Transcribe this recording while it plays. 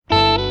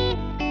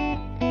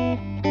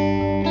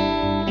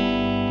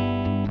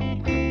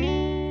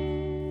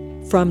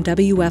From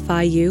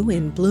WFIU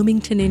in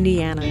Bloomington,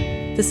 Indiana,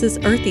 this is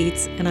Earth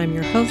Eats, and I'm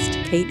your host,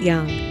 Kate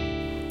Young.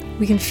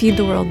 We can feed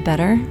the world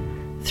better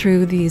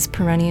through these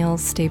perennial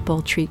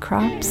staple tree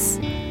crops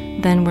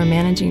than we're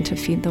managing to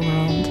feed the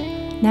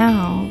world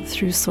now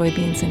through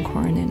soybeans and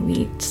corn and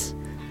wheat,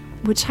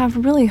 which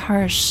have really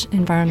harsh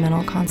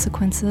environmental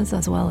consequences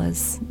as well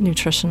as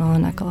nutritional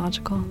and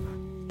ecological.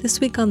 This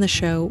week on the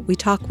show, we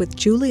talk with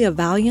Julia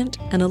Valiant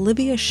and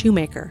Olivia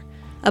Shoemaker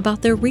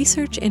about their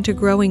research into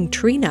growing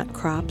tree nut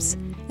crops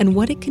and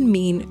what it can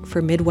mean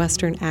for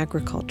midwestern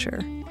agriculture.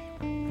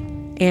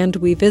 And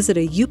we visit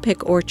a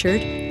U-pick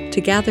orchard to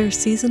gather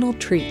seasonal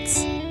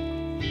treats.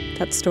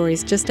 That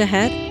story's just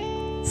ahead.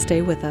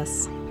 Stay with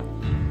us.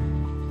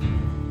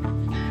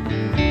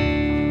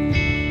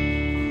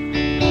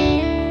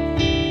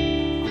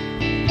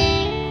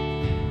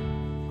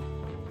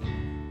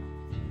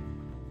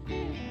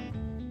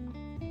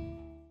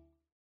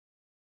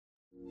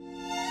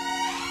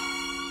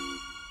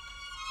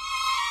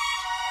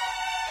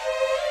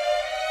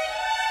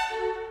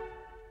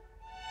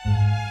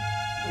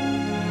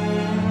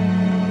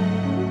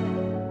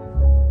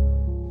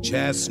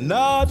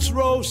 Chestnuts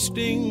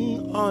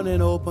roasting on an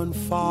open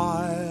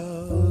fire.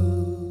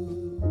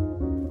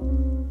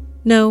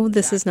 No,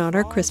 this is not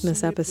our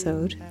Christmas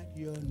episode.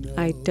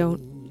 I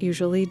don't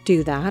usually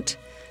do that.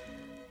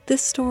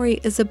 This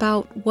story is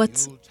about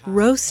what's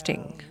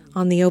roasting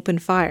on the open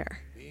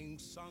fire.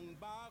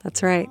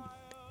 That's right,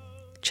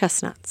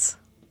 chestnuts.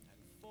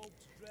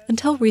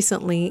 Until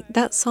recently,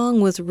 that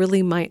song was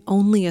really my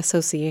only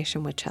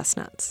association with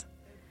chestnuts.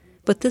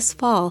 But this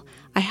fall,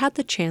 I had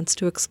the chance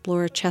to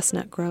explore a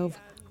chestnut grove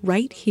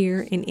right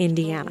here in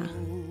Indiana.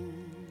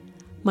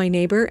 My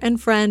neighbor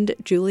and friend,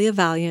 Julia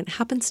Valiant,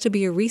 happens to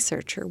be a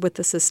researcher with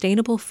the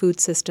Sustainable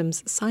Food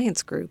Systems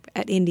Science Group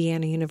at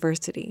Indiana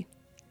University.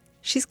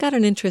 She's got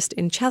an interest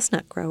in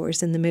chestnut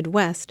growers in the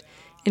Midwest,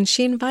 and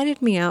she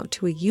invited me out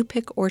to a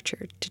U-pick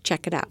orchard to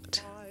check it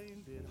out.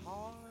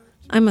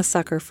 I'm a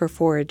sucker for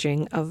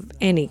foraging of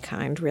any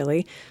kind,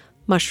 really.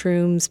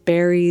 Mushrooms,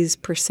 berries,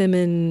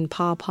 persimmon,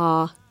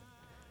 pawpaw.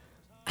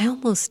 I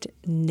almost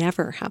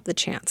never have the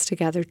chance to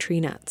gather tree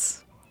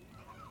nuts.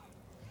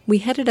 We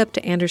headed up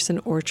to Anderson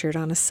Orchard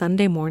on a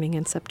Sunday morning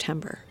in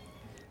September.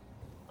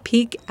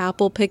 Peak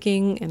apple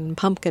picking and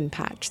pumpkin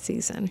patch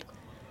season.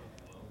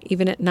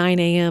 Even at 9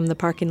 a.m., the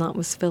parking lot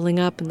was filling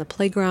up and the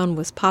playground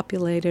was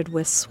populated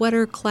with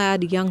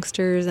sweater-clad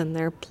youngsters and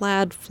their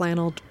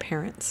plaid-flanneled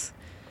parents.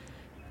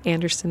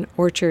 Anderson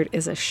Orchard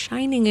is a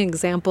shining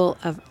example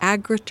of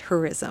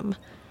agritourism.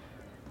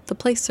 The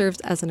place serves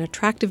as an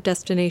attractive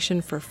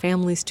destination for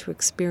families to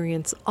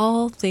experience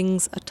all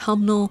things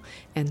autumnal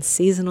and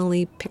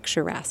seasonally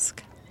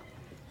picturesque.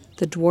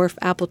 The dwarf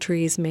apple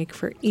trees make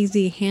for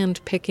easy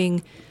hand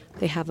picking.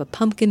 They have a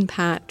pumpkin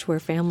patch where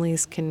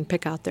families can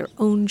pick out their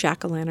own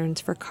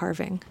jack-o'-lanterns for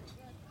carving.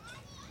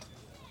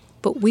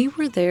 But we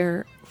were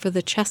there for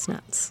the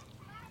chestnuts.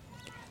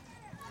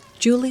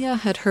 Julia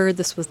had heard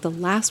this was the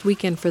last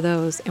weekend for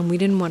those, and we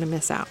didn't want to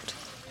miss out.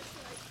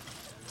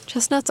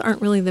 Chestnuts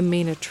aren't really the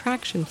main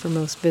attraction for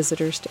most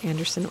visitors to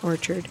Anderson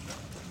Orchard.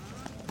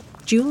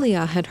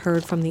 Julia had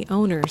heard from the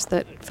owners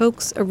that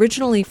folks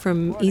originally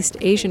from East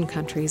Asian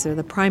countries are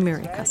the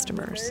primary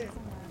customers.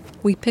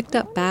 We picked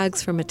up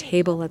bags from a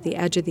table at the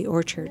edge of the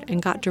orchard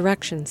and got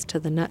directions to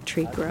the nut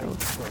tree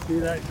grove. See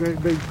that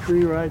great big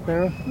tree right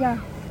there?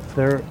 Yeah.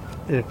 There,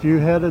 if you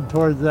headed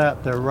towards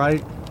that, they're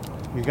right.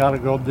 You got to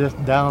go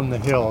just down the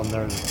hill, and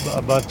there's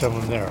a bunch of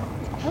them there.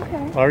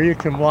 Okay. Or you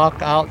can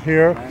walk out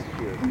here,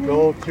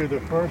 go to the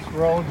first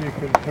road. You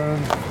can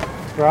turn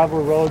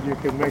gravel road. You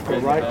can make a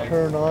right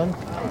turn on,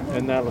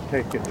 and that'll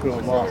take you to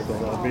them also.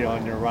 They'll be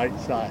on your right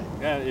side.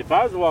 Yeah, if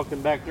I was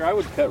walking back there, I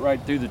would cut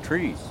right through the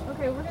trees.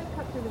 Okay, we're going to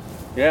cut through the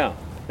trees. Yeah,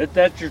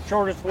 that's your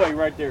shortest way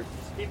right there.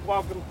 Just keep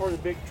walking for the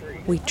big tree.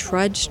 We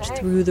trudged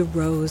through the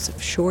rows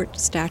of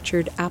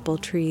short-statured apple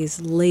trees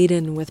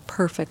laden with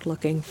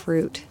perfect-looking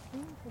fruit.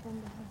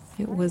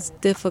 It was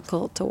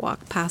difficult to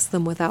walk past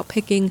them without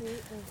picking,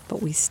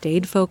 but we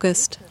stayed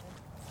focused.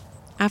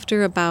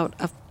 After about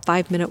a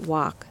 5-minute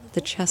walk,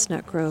 the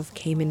chestnut grove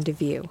came into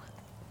view.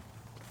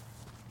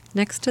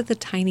 Next to the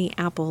tiny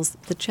apples,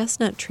 the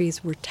chestnut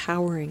trees were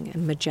towering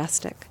and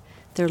majestic.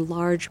 Their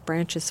large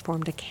branches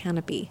formed a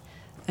canopy,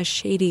 a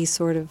shady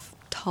sort of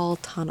tall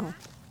tunnel.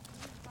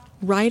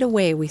 Right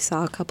away, we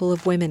saw a couple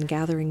of women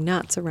gathering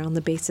nuts around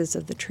the bases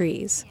of the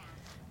trees.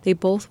 They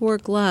both wore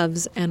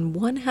gloves, and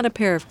one had a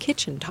pair of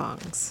kitchen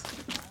tongs.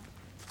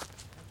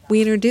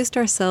 We introduced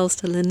ourselves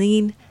to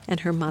Lenine and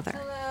her mother.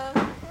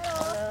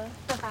 Hello.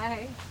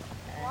 Hi.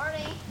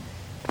 Morning.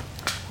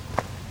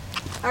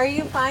 Are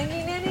you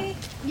finding any?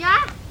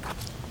 Yeah.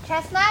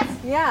 Chestnuts?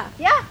 Yeah.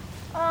 Yeah.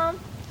 Not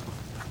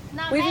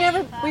We've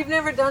many, but-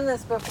 never done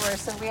this before,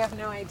 so we have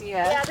no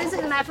idea. Yeah, this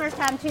is my first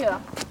time too.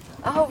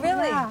 Oh,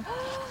 really? Yeah.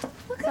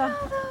 Look at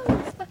all those.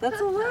 That's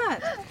a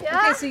lot. Yeah.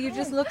 Okay, so you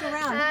just look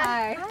around.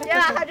 Hi.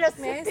 Yeah, I just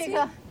May I pick see?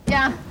 up.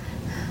 Yeah.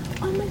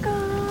 Oh my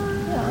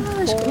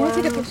gosh. Can Can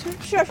I take a picture?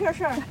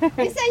 Sure.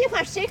 They say you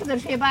can shake the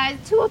tree, but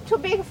it's too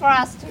big for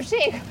us to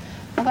shake.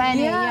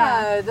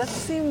 Yeah, that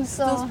seems,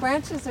 those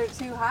branches are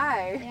too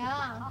high.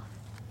 Yeah.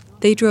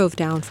 They drove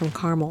down from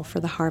Carmel for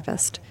the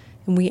harvest,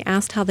 and we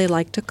asked how they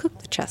like to cook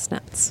the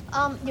chestnuts.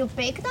 You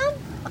bake them,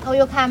 or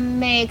you can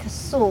make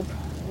soup.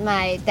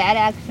 My dad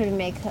actually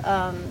make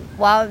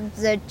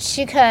the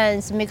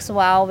chickens mix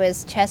well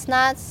with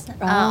chestnuts.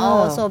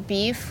 Also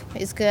beef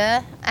is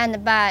good.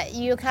 But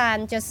you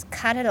can just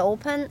cut it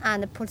open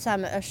and put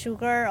some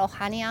sugar or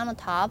honey on the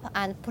top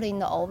and put it in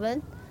the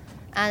oven.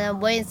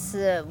 And when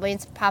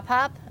it's pop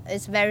up,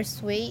 it's very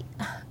sweet.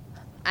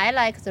 I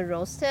like the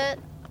roasted,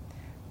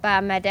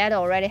 but my dad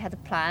already had a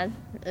plan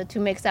to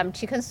make some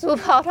chicken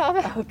soup out of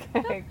it.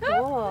 Okay,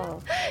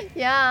 cool.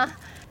 Yeah,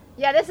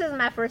 this is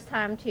my first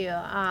time too.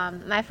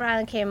 My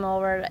friend came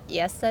over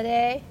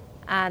yesterday,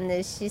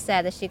 and she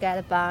said she got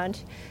a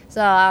bunch.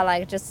 So I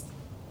like just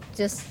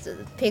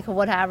pick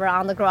whatever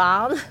on the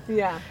ground.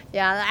 Yeah.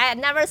 Yeah, I had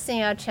never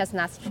seen a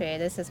chestnut tree.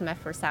 This is my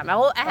first time.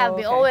 I have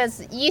been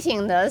always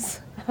eating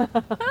this.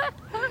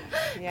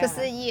 Because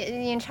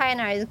in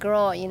China, it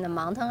grows in the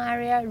mountain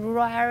area,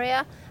 rural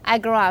area. I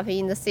grew up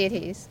in the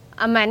cities.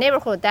 My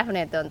neighborhood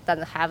definitely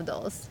doesn't have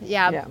those.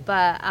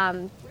 But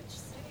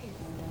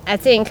I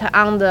think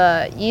on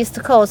the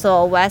east coast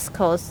or west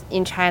coast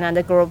in China,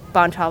 they grow a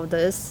bunch of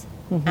this.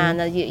 Mm-hmm.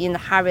 And in the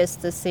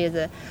harvest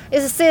season,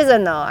 it's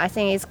seasonal. I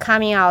think it's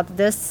coming out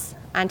this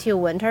until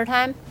winter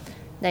time,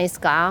 then it's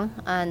gone,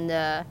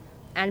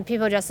 and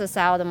people just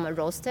sell them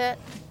roasted.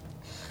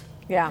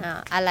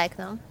 Yeah, I like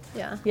them.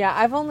 Yeah. Yeah,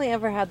 I've only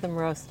ever had them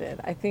roasted.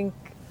 I think.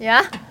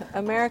 Yeah.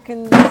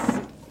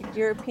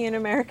 European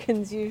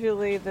Americans,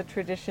 usually the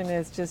tradition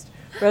is just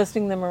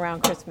roasting them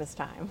around Christmas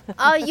time.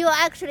 Oh, you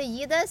actually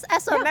eat this? I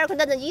saw American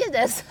doesn't eat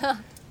this.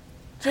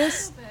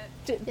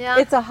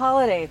 It's a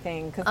holiday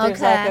thing because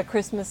there's like a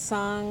Christmas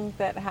song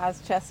that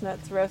has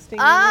chestnuts roasting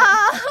in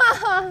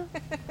it.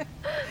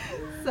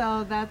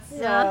 So that's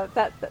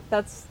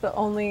the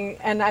only,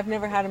 and I've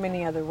never had them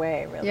any other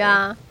way really.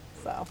 Yeah.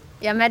 So.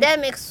 Yeah, my dad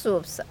makes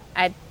soups.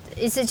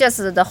 It's just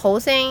the whole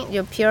thing.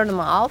 You peel them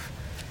off,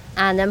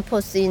 and then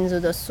put into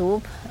the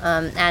soup,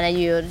 and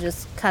you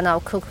just kind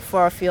of cook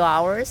for a few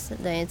hours.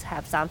 Then it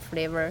have some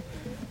flavor,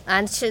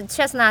 and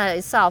chestnut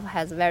itself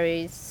has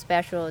very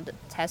special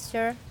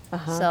texture.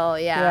 So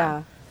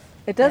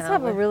it does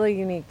have a really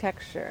unique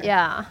texture.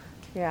 Yeah.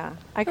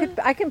 I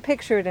can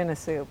picture it in a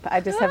soup. I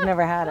just have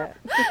never had it.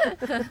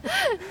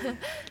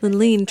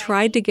 Linlene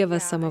tried to give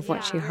us some of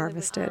what she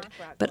harvested,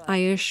 but I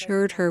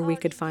assured her we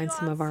could find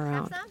some of our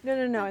own.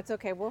 No, it's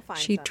okay. We'll find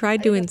She some.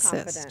 tried to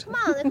insist.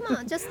 Come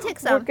on, just take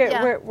some.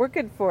 We're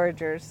good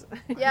foragers.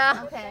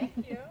 Yeah. Okay.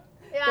 Thank you.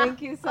 Yeah.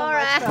 Thank you so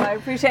much. I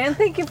appreciate it. And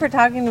thank you for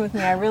talking with me.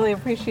 I really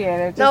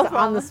appreciate it. Just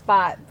on the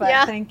spot,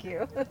 but thank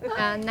you.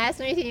 Nice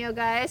meeting you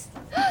guys.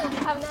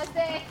 Have a nice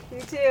day.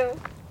 You too.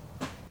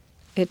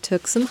 It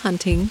took some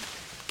hunting,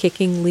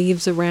 kicking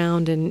leaves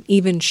around and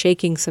even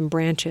shaking some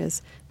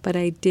branches, but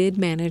I did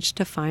manage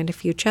to find a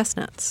few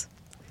chestnuts.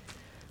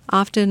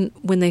 Often,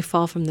 when they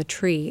fall from the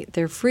tree,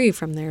 they're free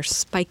from their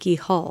spiky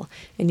hull,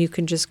 and you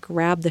can just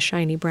grab the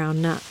shiny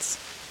brown nuts.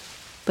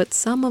 But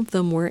some of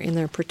them were in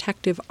their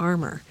protective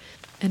armor,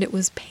 and it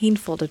was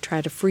painful to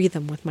try to free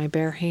them with my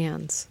bare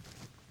hands.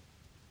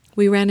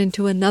 We ran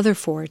into another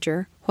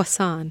forager,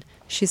 Hwasan.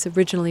 She's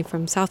originally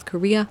from South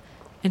Korea,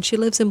 and she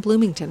lives in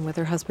Bloomington with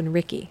her husband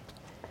Ricky.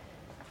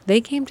 They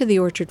came to the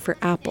orchard for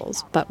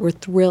apples, but were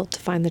thrilled to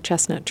find the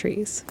chestnut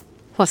trees.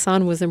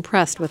 Hwasan was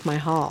impressed with my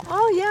haul.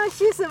 Oh yeah,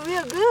 she's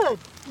real good.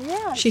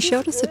 Yeah. She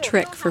showed us a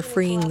trick for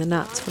freeing the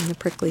nuts from the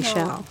prickly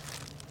shell.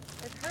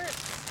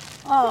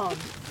 Oh,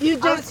 you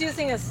I was just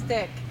using a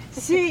stick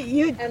see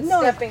you and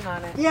no. stepping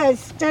on it.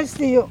 Yes, just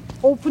you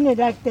open it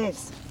like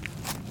this.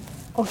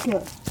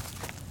 Okay.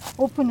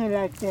 Open it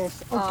like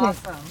this. Okay.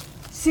 Awesome.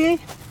 See?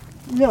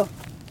 Look.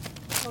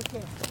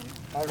 Okay.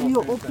 You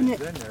open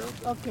it.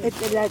 Okay.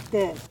 It's like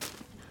that.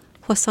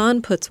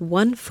 Hwasan puts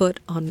one foot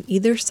on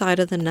either side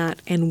of the nut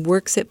and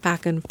works it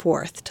back and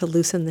forth to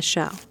loosen the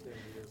shell.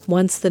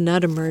 Once the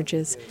nut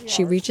emerges,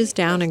 she reaches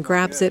down and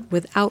grabs it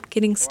without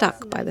getting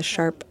stuck by the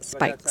sharp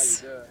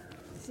spikes.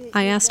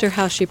 I asked her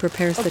how she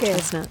prepares the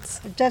chestnuts.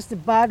 Just the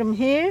bottom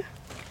here.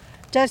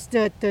 Just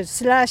the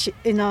slash,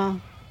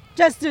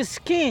 just the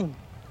skin.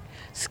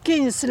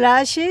 Skin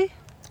slashy.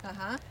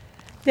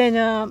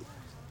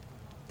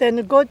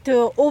 Then go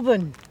to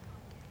oven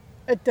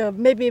at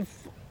maybe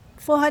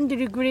 400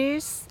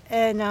 degrees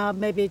and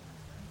maybe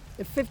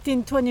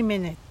 15-20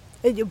 minutes.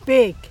 You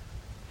bake,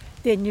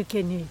 then you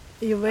can eat.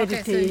 You're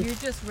ready to eat. You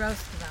just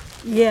roast them.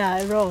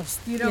 Yeah, roast.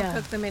 You don't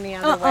cook them any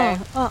other way.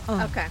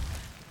 Okay.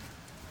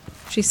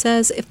 She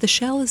says if the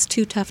shell is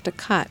too tough to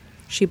cut,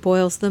 she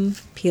boils them,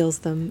 peels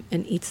them,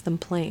 and eats them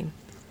plain.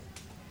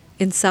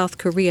 In South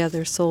Korea,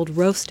 they're sold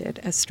roasted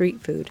as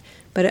street food,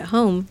 but at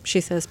home,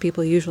 she says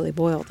people usually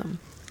boil them.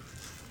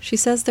 She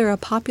says they're a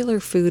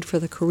popular food for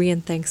the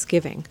Korean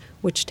Thanksgiving,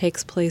 which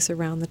takes place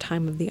around the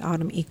time of the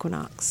autumn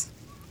equinox.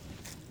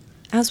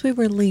 As we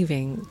were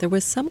leaving, there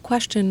was some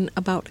question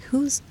about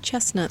whose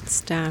chestnut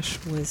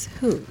stash was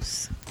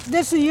whose.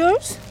 This is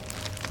yours?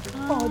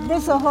 Oh,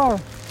 this is her.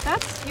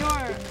 That's your.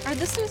 Are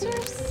this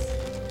scissors?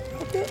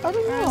 I don't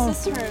Or know.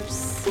 is this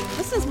hers?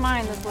 This is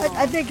mine. This little.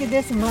 I think it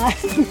is mine.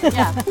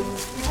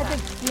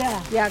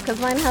 Yeah. Yeah,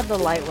 because mine had the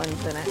light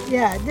ones in it.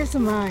 Yeah, this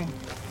is mine.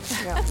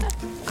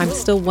 I'm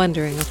still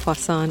wondering if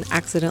Hassan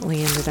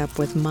accidentally ended up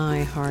with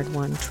my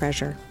hard-won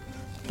treasure.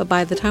 But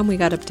by the time we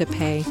got up to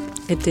pay,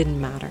 it didn't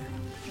matter.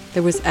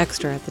 There was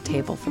extra at the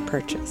table for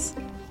purchase.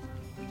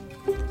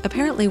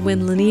 Apparently,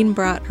 when Lenine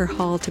brought her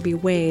haul to be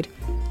weighed,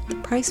 the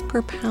price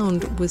per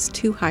pound was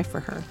too high for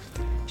her.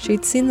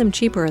 She'd seen them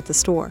cheaper at the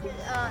store.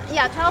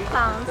 12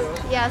 pounds.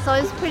 Yeah, so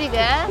it's pretty good.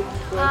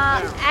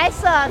 I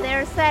saw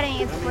they're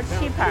selling it for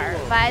cheaper,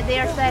 but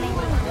they're selling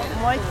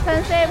more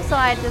expensive, so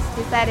I just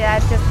decided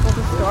I'd just go to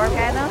the store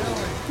get them.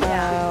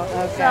 Yeah.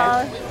 Oh, okay.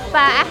 So, but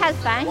I had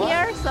fun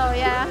here, so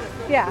yeah.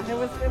 Yeah, it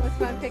was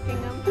fun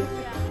picking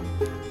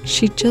them.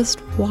 She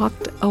just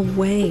walked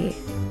away.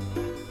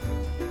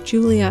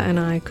 Julia and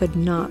I could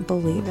not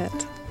believe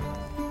it.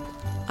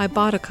 I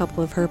bought a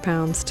couple of her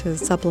pounds to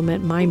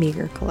supplement my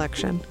meager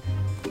collection.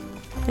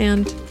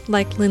 And,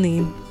 like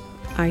Lenine,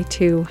 I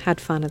too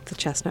had fun at the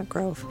Chestnut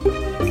Grove.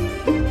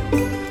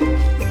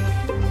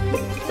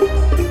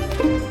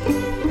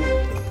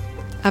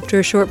 After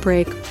a short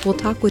break, we'll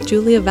talk with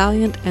Julia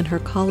Valiant and her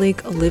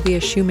colleague Olivia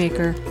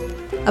Shoemaker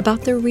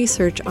about their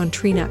research on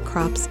tree nut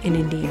crops in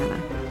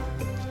Indiana.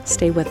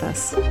 Stay with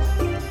us.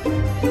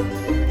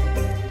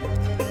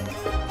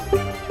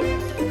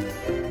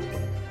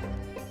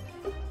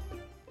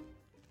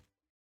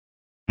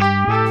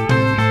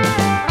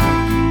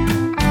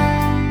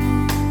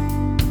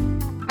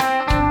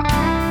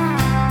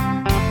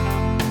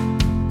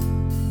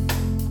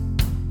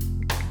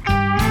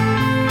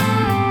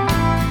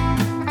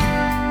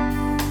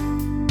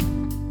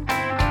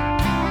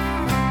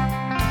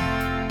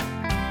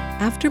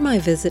 After my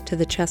visit to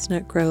the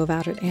Chestnut Grove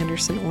out at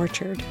Anderson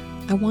Orchard,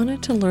 I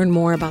wanted to learn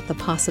more about the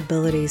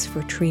possibilities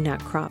for tree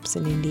nut crops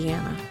in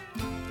Indiana.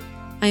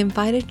 I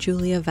invited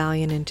Julia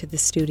Valiant into the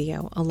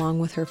studio, along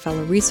with her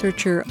fellow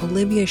researcher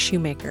Olivia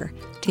Shoemaker,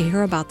 to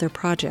hear about their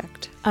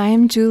project.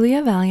 I'm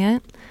Julia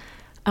Valiant.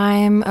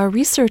 I'm a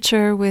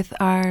researcher with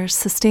our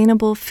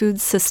Sustainable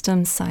Food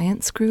Systems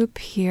Science group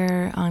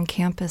here on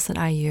campus at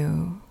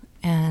IU,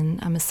 and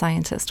I'm a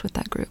scientist with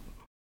that group.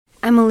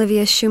 I'm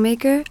Olivia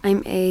Shoemaker.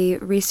 I'm a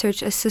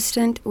research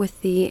assistant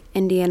with the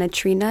Indiana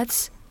Tree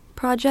Nuts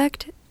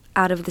project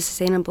out of the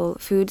Sustainable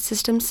Food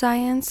Systems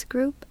Science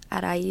group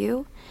at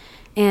IU.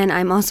 And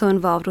I'm also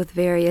involved with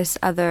various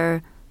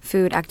other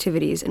food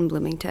activities in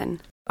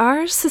Bloomington.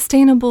 Our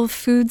Sustainable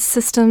Food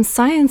Systems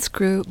Science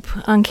group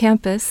on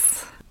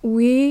campus,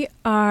 we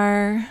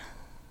are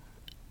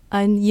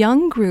a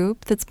young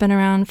group that's been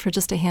around for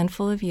just a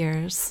handful of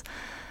years.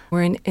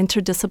 We're an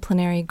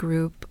interdisciplinary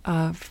group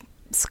of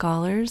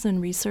scholars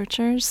and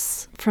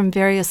researchers from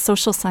various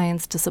social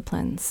science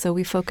disciplines. So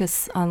we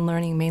focus on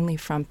learning mainly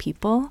from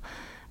people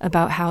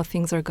about how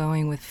things are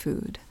going with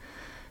food.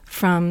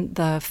 From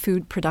the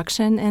food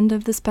production end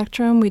of the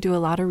spectrum, we do a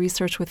lot of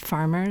research with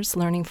farmers,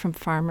 learning from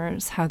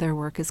farmers how their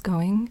work is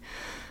going,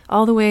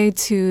 all the way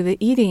to the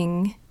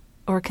eating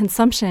or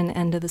consumption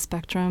end of the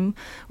spectrum,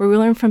 where we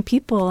learn from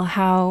people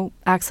how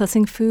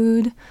accessing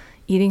food,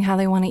 eating how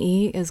they want to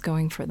eat is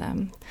going for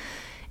them.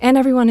 And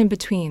everyone in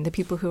between, the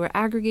people who are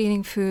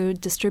aggregating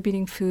food,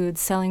 distributing food,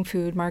 selling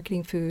food,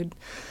 marketing food,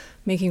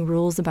 making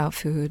rules about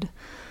food.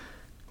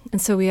 And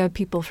so we have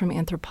people from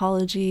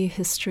anthropology,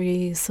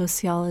 history,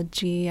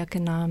 sociology,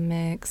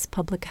 economics,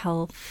 public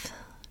health,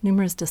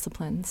 numerous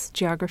disciplines,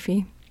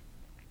 geography.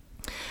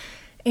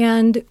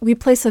 And we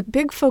place a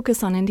big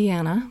focus on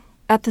Indiana.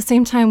 At the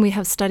same time, we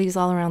have studies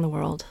all around the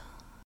world.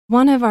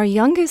 One of our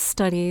youngest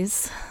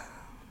studies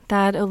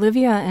that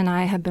Olivia and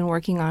I have been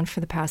working on for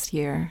the past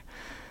year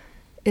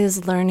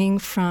is learning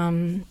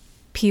from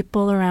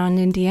people around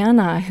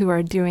Indiana who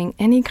are doing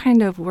any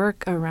kind of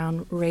work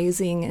around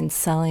raising and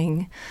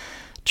selling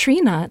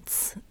tree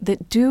nuts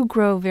that do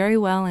grow very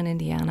well in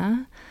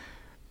Indiana,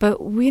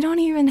 but we don't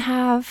even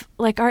have,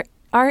 like,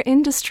 our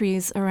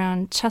industries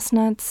around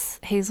chestnuts,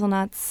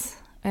 hazelnuts,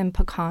 and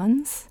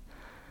pecans,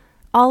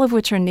 all of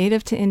which are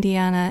native to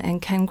Indiana and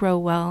can grow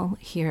well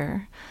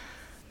here.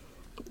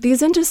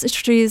 These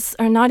industries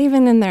are not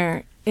even in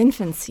their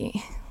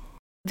infancy.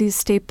 These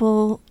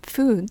staple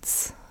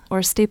foods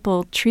or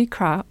staple tree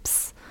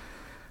crops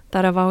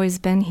that have always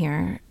been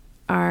here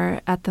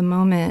are at the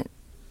moment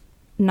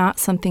not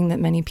something that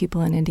many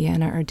people in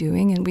Indiana are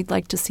doing, and we'd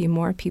like to see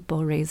more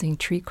people raising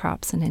tree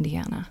crops in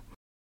Indiana.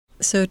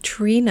 So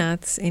tree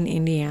nuts in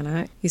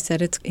Indiana, you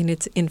said it's in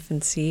its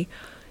infancy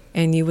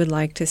and you would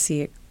like to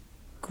see it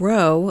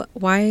grow.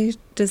 Why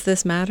does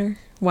this matter?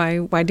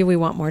 Why do we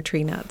want more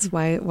tree nuts?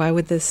 Why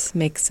would this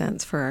make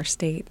sense for our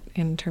state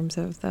in terms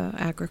of the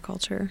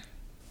agriculture?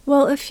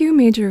 Well, a few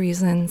major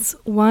reasons,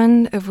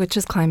 one of which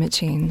is climate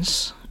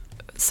change.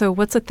 So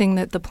what's a thing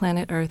that the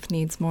planet Earth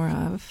needs more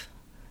of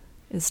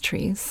is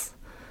trees.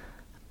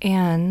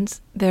 And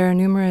there are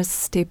numerous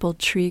staple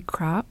tree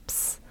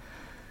crops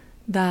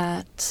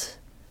that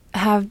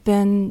have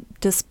been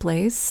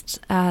displaced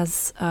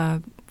as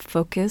a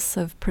focus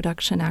of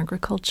production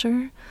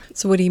agriculture.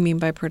 So what do you mean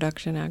by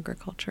production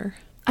agriculture?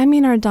 I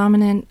mean our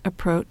dominant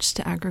approach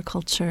to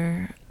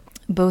agriculture,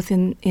 both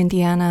in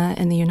Indiana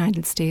and the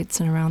United States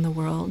and around the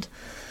world,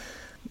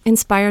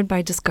 inspired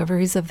by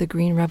discoveries of the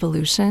Green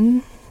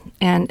Revolution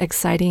and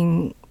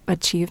exciting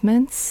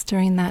achievements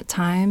during that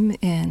time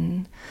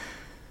in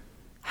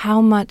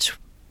how much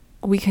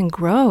we can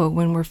grow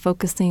when we're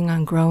focusing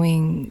on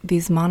growing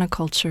these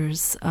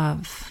monocultures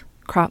of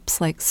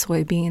crops like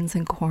soybeans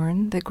and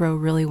corn that grow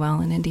really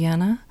well in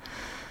Indiana.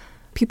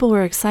 People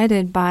were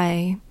excited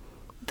by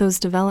those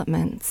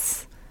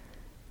developments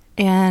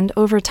and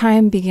over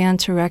time began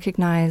to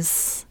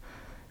recognize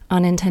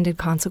unintended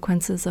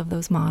consequences of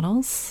those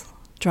models,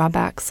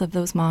 drawbacks of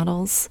those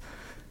models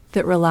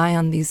that rely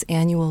on these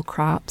annual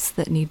crops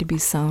that need to be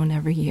sown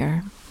every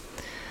year.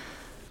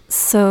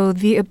 So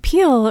the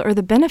appeal or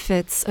the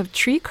benefits of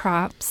tree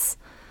crops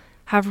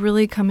have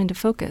really come into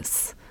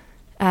focus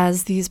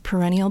as these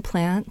perennial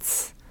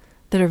plants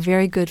that are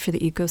very good for the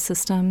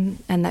ecosystem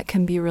and that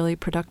can be really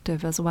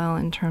productive as well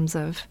in terms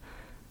of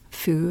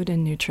food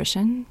and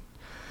nutrition,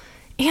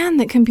 and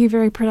that can be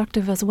very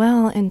productive as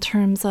well in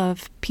terms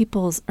of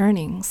people's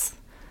earnings.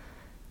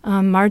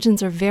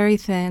 Margins are very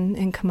thin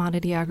in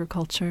commodity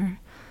agriculture.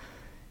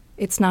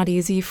 It's not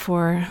easy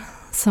for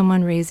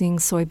someone raising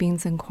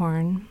soybeans and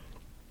corn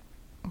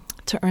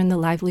to earn the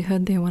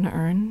livelihood they want to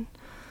earn.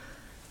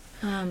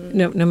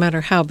 No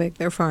matter how big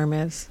their farm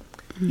is.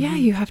 Yeah,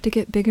 you have to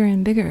get bigger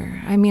and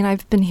bigger. I mean,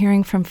 I've been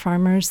hearing from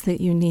farmers that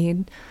you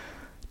need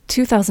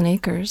 2,000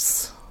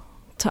 acres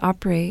to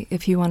operate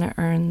if you want to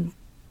earn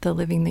the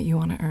living that you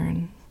want to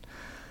earn.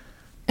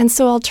 And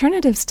so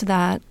alternatives to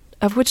that,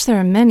 of which there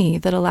are many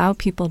that allow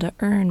people to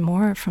earn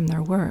more from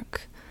their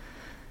work,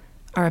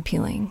 are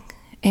appealing.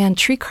 And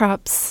tree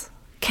crops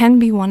can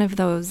be one of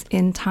those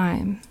in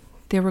time.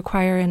 They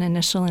require an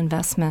initial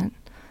investment,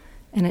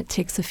 and it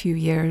takes a few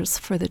years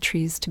for the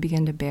trees to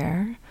begin to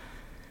bear.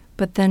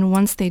 But then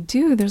once they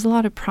do, there's a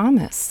lot of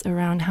promise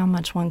around how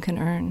much one can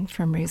earn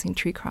from raising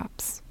tree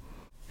crops.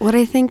 What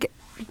I think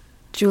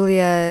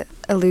Julia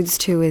alludes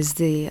to is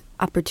the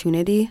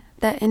opportunity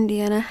that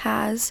Indiana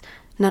has,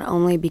 not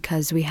only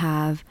because we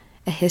have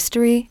a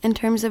history in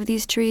terms of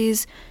these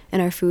trees in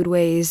our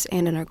foodways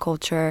and in our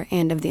culture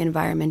and of the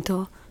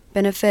environmental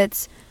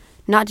benefits,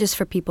 not just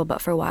for people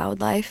but for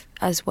wildlife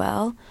as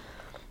well,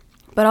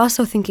 but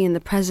also thinking in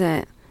the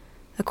present.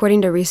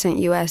 According to recent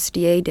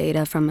USDA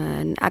data from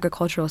an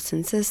agricultural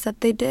census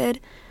that they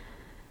did,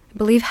 I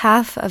believe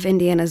half of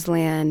Indiana's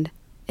land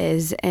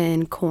is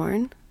in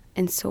corn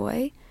and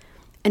soy,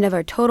 and of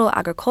our total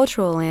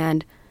agricultural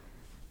land,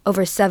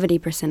 over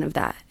 70% of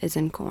that is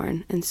in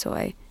corn and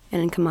soy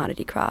and in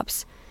commodity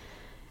crops.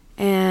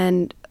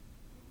 And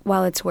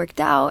while it's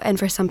worked out, and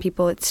for some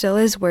people it still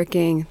is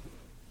working,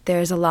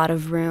 there's a lot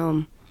of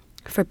room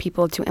for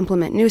people to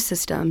implement new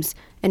systems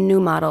and new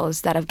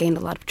models that have gained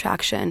a lot of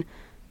traction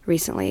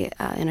recently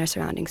in our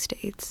surrounding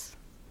states.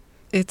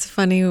 It's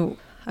funny,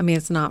 I mean,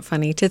 it's not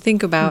funny to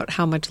think about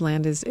how much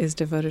land is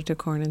devoted to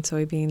corn and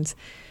soybeans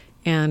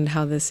and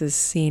how this is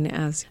seen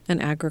as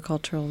an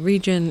agricultural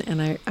region.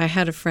 And I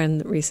had a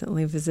friend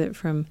recently visit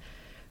from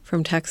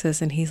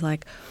Texas, and he's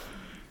like,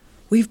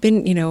 we've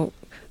been,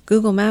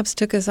 Google Maps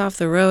took us off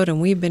the road and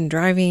we've been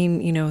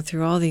driving,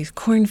 through all these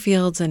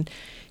cornfields, and,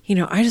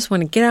 I just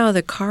want to get out of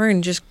the car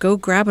and just go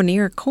grab an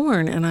ear of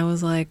corn. And I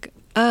was like,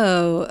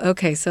 oh,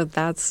 okay, so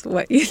that's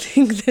what you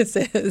think this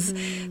is,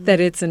 that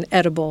it's an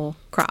edible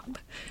crop.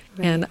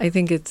 Right. And I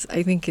think it's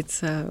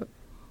a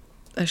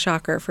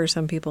shocker for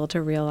some people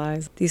to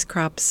realize these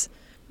crops,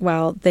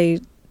 while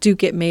they do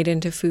get made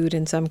into food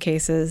in some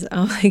cases,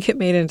 they get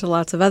made into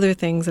lots of other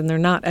things, and they're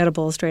not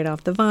edible straight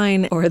off the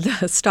vine or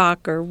the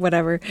stalk or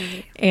whatever.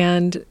 Right.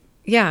 And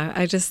yeah,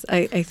 I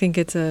think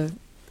it's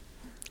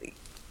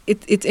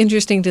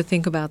interesting to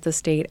think about the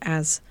state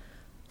as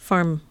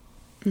farm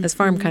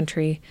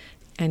country,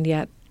 and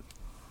yet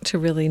to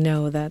really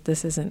know that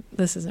this isn't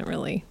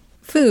really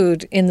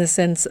food in the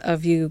sense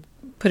of you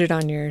put it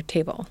on your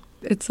table.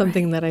 It's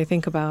something that I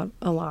think about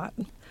a lot.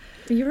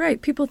 You're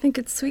right. People think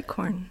it's sweet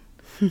corn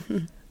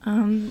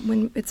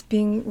when it's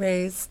being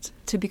raised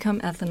to become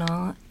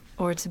ethanol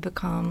or to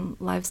become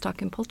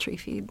livestock and poultry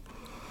feed.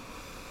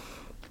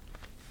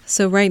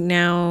 So right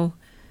now,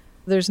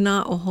 there's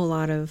not a whole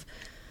lot of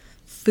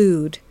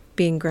food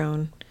being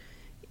grown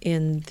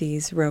in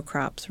these row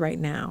crops right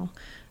now.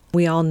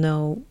 We all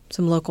know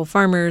some local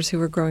farmers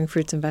who are growing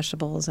fruits and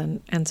vegetables,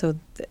 and so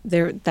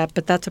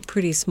but that's a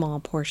pretty small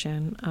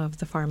portion of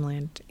the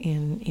farmland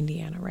in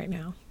Indiana right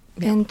now.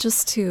 Yeah. And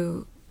just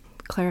to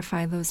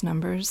clarify those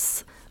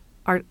numbers,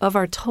 of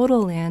our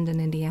total land in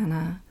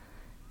Indiana,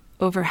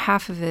 over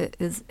half of it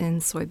is in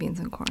soybeans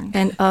and corn.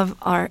 And of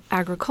our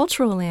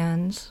agricultural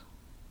land,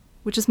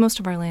 which is most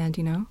of our land,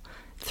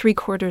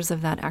 3/4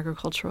 of that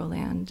agricultural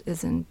land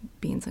is in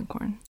beans and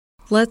corn.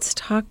 Let's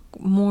talk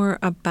more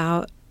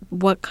about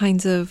what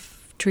kinds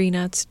of tree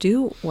nuts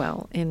do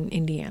well in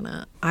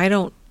Indiana. I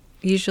don't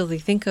usually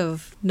think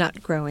of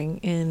nut growing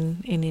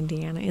in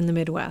Indiana, in the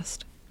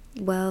Midwest.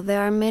 Well,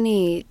 there are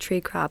many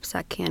tree crops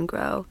that can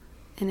grow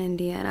in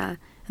Indiana,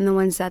 and the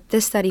ones that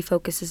this study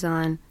focuses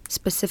on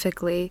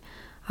specifically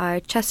are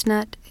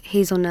chestnut,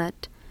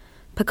 hazelnut,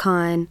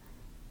 pecan,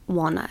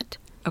 walnut.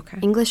 Okay.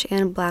 English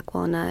and black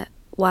walnut,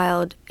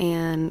 wild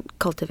and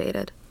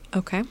cultivated.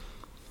 Okay.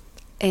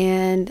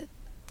 And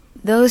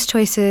those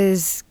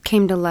choices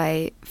came to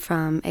light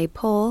from a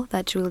poll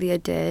that Julia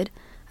did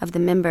of the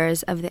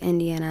members of the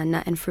Indiana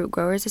Nut and Fruit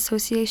Growers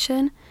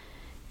Association.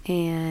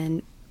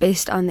 And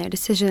based on their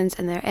decisions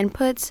and their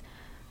inputs,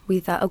 we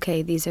thought,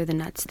 okay, these are the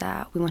nuts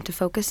that we want to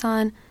focus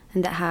on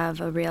and that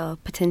have a real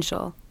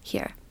potential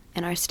here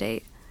in our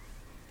state.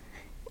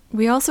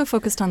 We also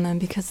focused on them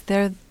because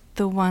they're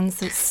the ones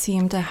that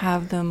seem to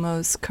have the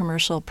most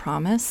commercial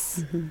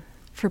promise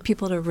for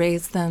people to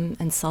raise them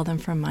and sell them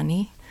for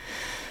money.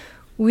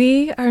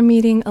 We are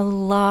meeting a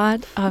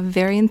lot of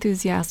very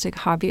enthusiastic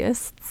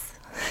hobbyists,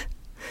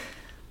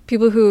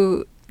 people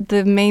who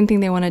the main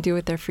thing they want to do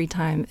with their free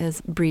time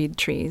is breed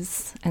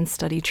trees and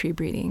study tree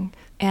breeding.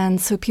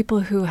 And so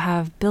people who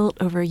have built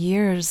over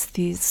years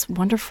these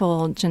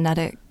wonderful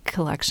genetic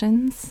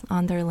collections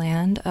on their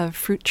land of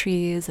fruit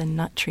trees and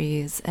nut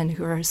trees and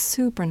who are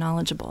super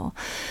knowledgeable,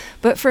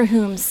 but for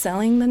whom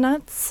selling the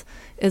nuts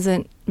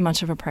isn't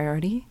much of a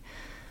priority.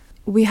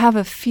 We have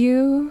a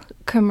few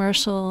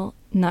commercial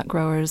nut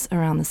growers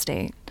around the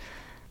state,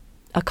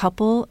 a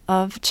couple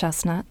of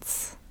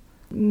chestnuts,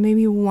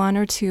 maybe one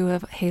or two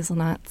of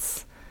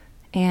hazelnuts,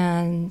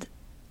 and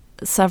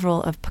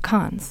several of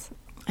pecans.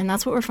 And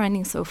that's what we're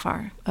finding so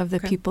far of the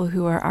people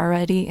who are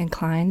already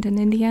inclined in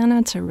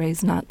Indiana to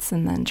raise nuts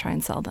and then try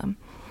and sell them.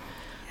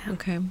 Yeah.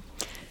 Okay.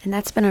 And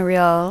that's been a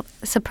real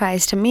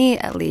surprise to me,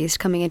 at least,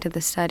 coming into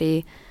the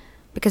study,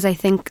 because I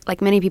think,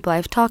 like many people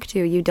I've talked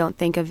to, you don't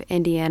think of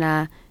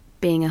Indiana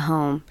being a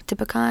home to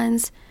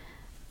pecans,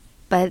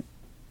 but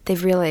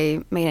they've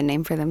really made a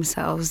name for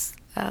themselves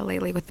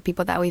lately with the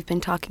people that we've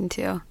been talking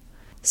to.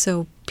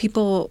 So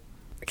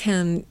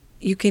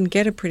you can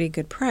get a pretty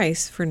good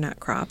price for nut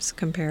crops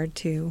compared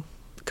to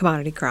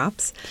commodity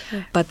crops,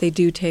 but they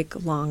do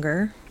take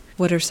longer.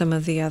 What are some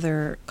of the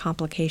other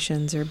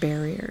complications or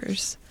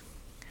barriers?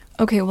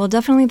 Okay, well,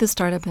 definitely the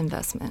startup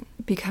investment,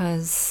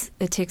 because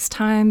it takes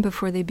time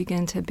before they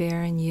begin to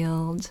bear and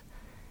yield.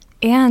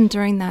 And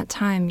during that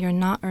time, you're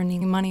not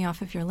earning money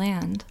off of your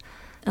land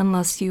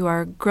unless you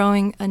are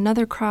growing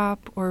another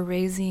crop or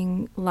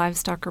raising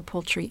livestock or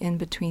poultry in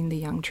between the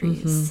young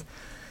trees.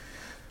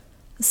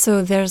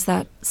 So there's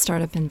that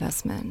startup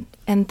investment.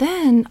 And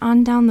then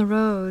on down the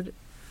road,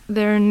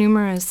 there are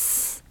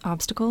numerous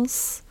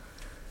obstacles,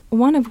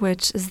 one of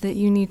which is that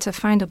you need to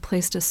find a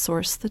place to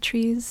source the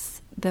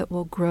trees that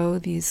will grow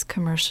these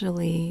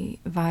commercially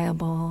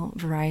viable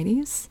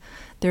varieties.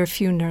 There are a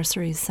few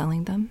nurseries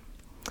selling them.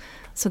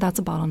 So that's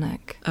a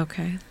bottleneck.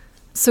 Okay.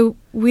 So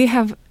we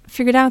have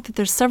figured out that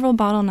there's several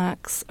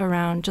bottlenecks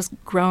around just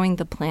growing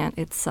the plant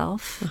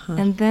itself.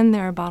 And then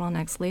there are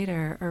bottlenecks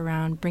later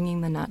around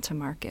bringing the nut to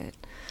market.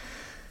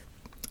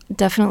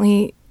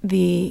 Definitely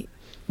the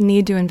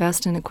need to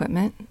invest in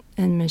equipment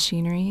and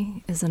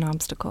machinery is an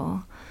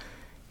obstacle.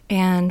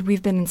 And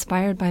we've been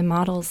inspired by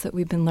models that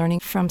we've been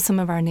learning from some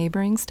of our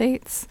neighboring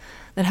states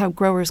that have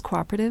growers'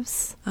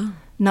 cooperatives,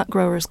 nut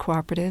growers'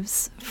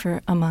 cooperatives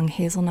for among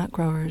hazelnut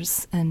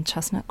growers and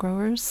chestnut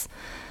growers.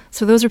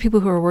 So those are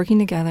people who are working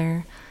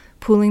together,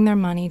 pooling their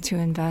money to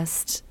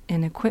invest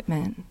in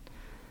equipment,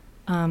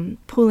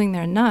 pooling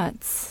their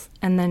nuts,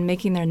 and then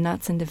making their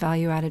nuts into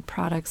value-added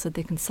products that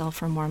they can sell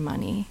for more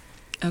money.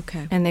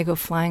 Okay. And they go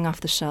flying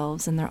off the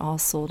shelves, and they're all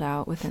sold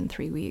out within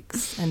 3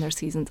 weeks, and their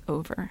season's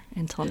over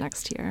until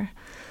next year.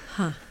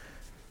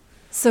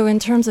 So in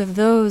terms of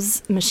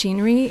those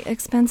machinery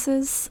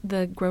expenses,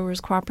 the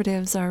growers'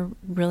 cooperatives are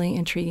really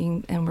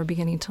intriguing, and we're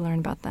beginning to learn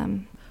about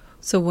them.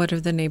 So what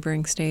are the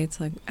neighboring states,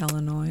 like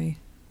Illinois?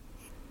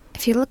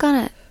 If you look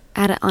at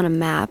it on a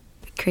map,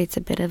 it creates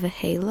a bit of a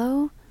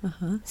halo.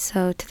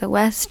 So to the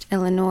west,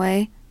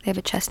 Illinois, they have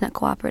a chestnut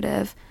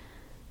cooperative.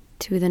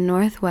 To the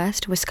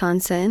northwest,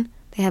 Wisconsin,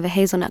 they have a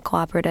hazelnut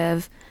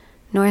cooperative.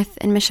 North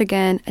in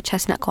Michigan, a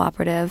chestnut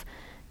cooperative.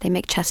 They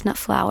make chestnut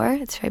flour.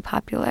 It's very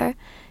popular.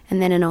 And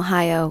then in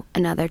Ohio,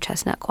 another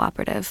chestnut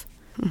cooperative.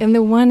 And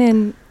the one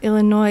in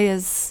Illinois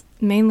is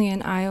mainly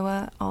in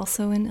Iowa,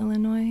 also in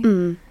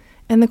Illinois.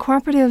 And the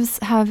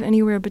cooperatives have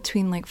anywhere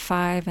between like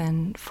 5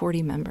 and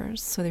 40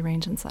 members, so they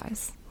range in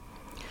size.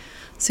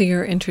 So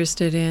you're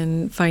interested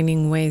in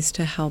finding ways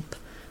to help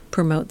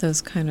promote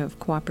those kind of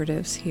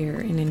cooperatives here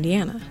in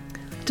Indiana?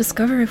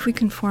 Discover if we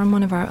can form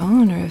one of our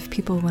own, or if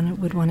people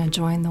would want to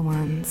join the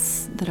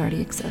ones that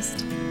already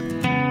exist.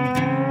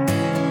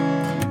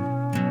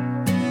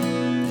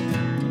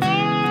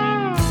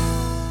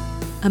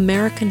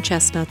 American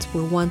chestnuts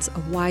were once a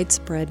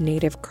widespread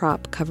native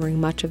crop covering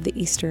much of the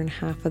eastern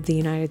half of the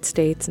United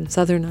States and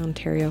southern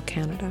Ontario,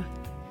 Canada.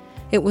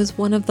 It was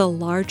one of the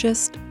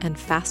largest and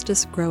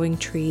fastest growing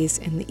trees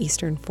in the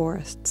eastern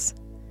forests.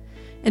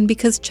 And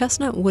because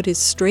chestnut wood is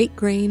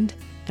straight-grained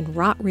and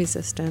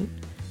rot-resistant,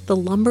 the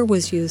lumber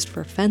was used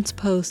for fence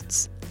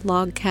posts,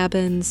 log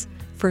cabins,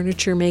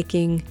 furniture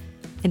making,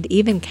 and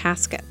even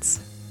caskets.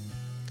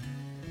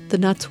 The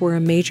nuts were a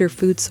major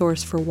food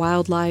source for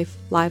wildlife,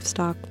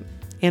 livestock,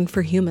 and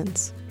for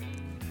humans.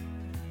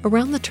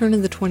 Around the turn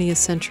of the 20th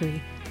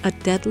century, a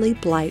deadly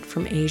blight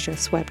from Asia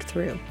swept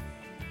through.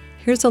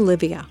 Here's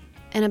Olivia.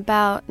 In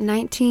about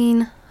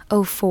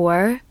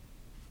 1904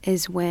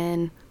 is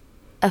when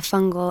a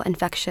fungal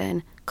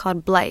infection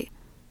called blight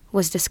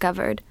was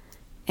discovered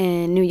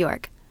in New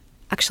York,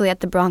 actually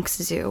at the Bronx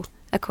Zoo,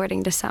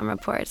 according to some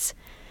reports.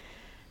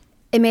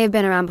 It may have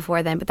been around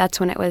before then, but that's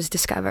when it was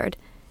discovered.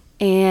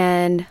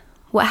 And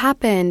what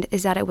happened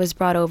is that it was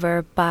brought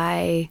over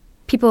by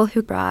people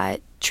who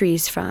brought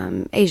trees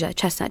from Asia,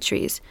 chestnut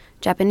trees,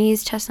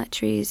 Japanese chestnut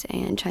trees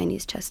and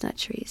Chinese chestnut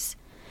trees.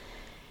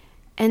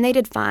 And they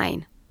did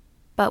fine.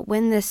 But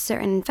when this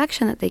certain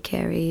infection that they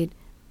carried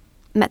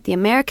met the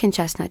American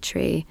chestnut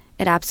tree,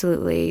 it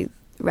absolutely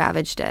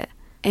ravaged it.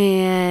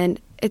 And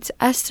it's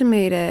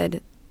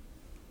estimated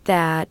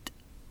that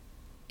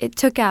it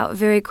took out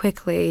very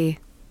quickly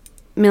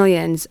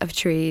millions of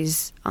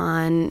trees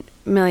on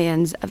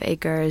millions of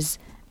acres,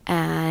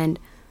 and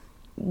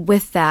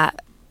with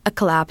that, a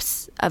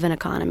collapse of an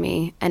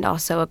economy and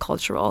also a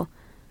cultural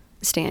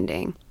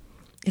standing.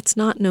 It's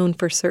not known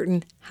for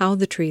certain how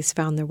the trees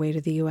found their way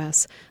to the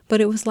U.S., but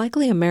it was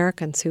likely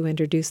Americans who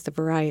introduced the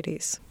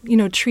varieties. You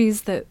know,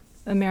 trees that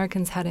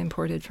Americans had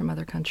imported from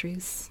other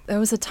countries. There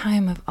was a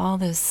time of all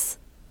this,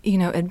 you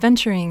know,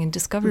 adventuring and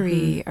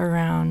discovery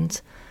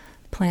around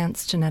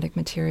plants, genetic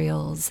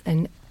materials,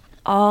 and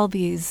all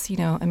these, you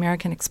know,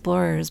 American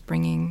explorers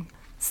bringing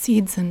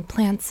seeds and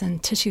plants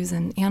and tissues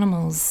and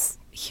animals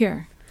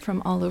here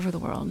from all over the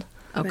world.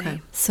 Okay.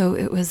 Right. So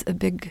it was a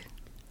big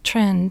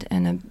trend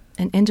and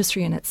an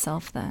industry in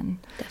itself then.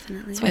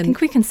 Definitely. So I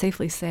think we can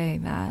safely say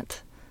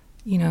that,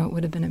 you know, it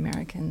would have been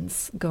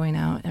Americans going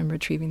out and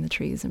retrieving the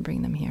trees and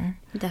bringing them here.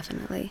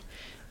 Definitely.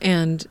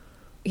 And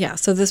yeah,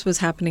 so this was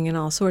happening in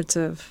all sorts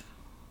of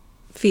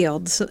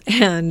fields,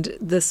 and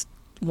this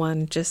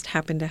one just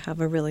happened to have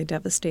a really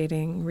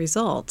devastating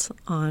result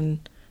on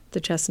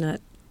the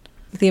chestnut,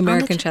 the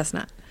American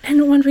chestnut.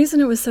 And one reason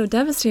it was so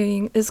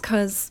devastating is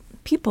because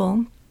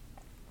people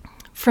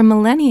for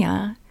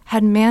millennia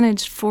had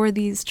managed for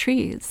these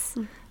trees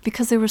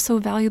because they were so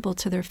valuable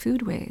to their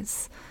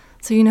foodways.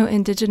 So, you know,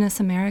 indigenous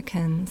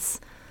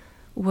Americans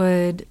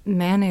would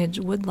manage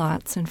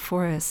woodlots and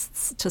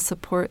forests to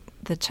support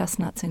the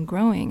chestnuts in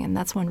growing. And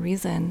that's one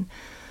reason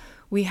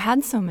we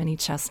had so many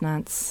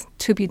chestnuts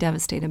to be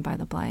devastated by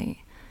the blight.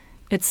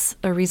 It's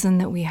a reason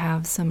that we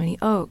have so many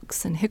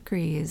oaks and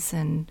hickories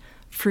and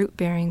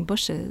fruit-bearing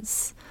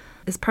bushes.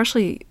 Is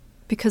partially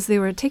because they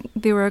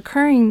were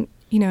occurring,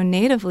 you know,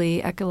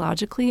 natively,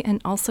 ecologically,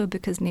 and also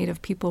because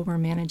native people were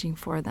managing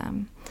for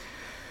them.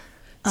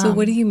 So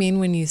what do you mean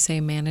when you say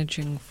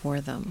managing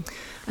for them?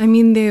 I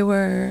mean, they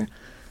were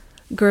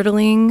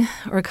girdling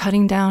or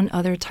cutting down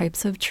other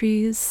types of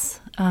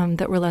trees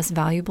that were less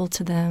valuable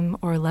to them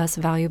or less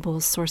valuable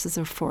sources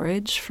of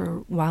forage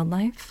for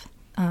wildlife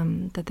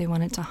that they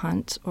wanted to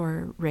hunt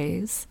or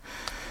raise.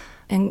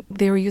 And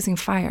they were using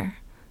fire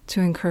to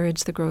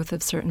encourage the growth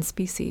of certain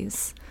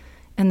species.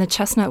 And the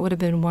chestnut would have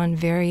been one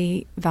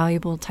very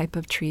valuable type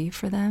of tree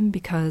for them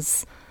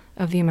because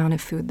of the amount of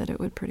food that it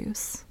would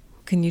produce.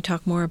 Can you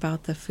talk more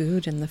about the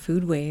food and the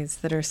foodways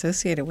that are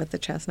associated with the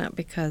chestnut?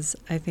 Because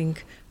I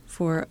think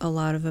for a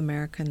lot of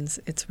Americans,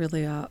 it's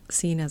really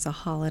seen as a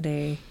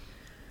holiday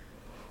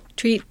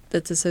treat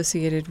that's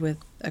associated with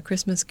a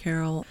Christmas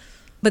carol.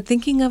 But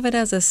thinking of it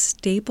as a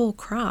staple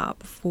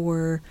crop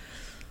for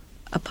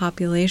a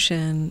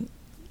population,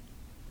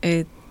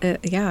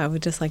 I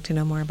would just like to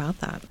know more about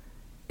that.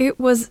 It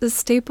was a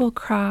staple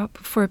crop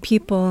for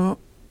people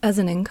as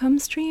an income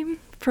stream,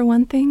 for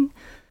one thing.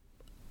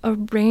 A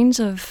range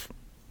of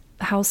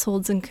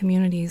households and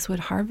communities would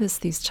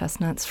harvest these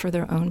chestnuts for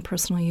their own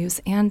personal use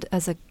and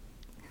as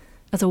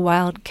a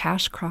wild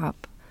cash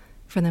crop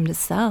for them to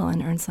sell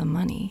and earn some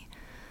money.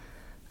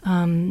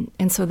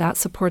 And so that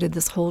supported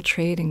this whole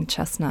trade in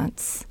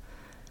chestnuts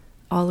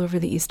all over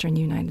the eastern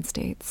United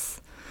States.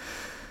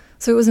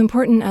 So it was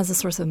important as a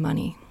source of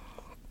money.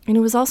 And it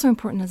was also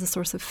important as a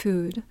source of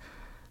food.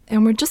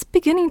 And we're just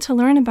beginning to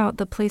learn about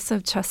the place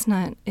of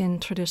chestnut in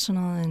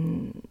traditional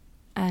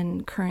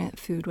and current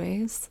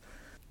foodways.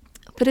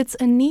 But it's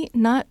a neat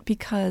nut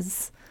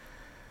because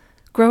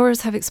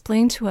growers have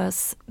explained to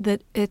us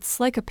that it's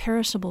like a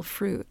perishable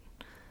fruit.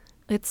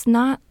 It's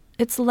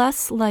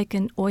less like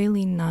an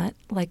oily nut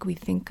like we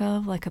think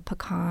of, like a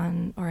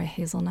pecan or a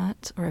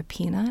hazelnut or a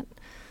peanut.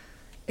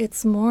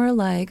 It's more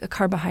like a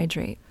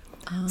carbohydrate.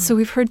 Oh. So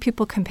we've heard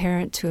people compare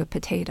it to a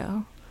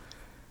potato.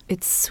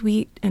 It's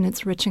sweet and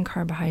it's rich in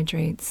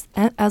carbohydrates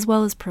as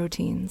well as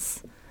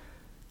proteins.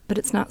 But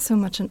it's not so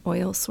much an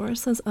oil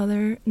source as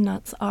other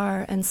nuts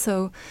are. And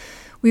so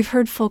we've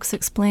heard folks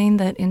explain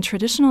that in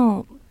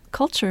traditional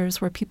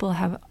cultures where people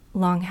have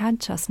long had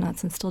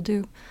chestnuts and still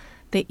do,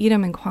 they eat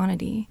them in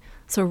quantity.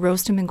 So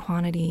roast them in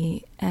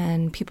quantity,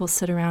 and people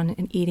sit around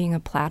and eating a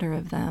platter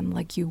of them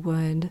like you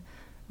would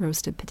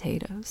roasted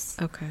potatoes.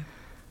 Okay.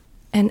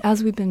 And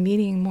as we've been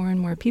meeting more and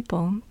more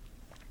people,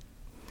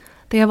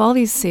 They have all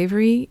these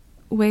savory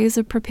ways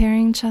of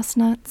preparing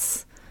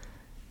chestnuts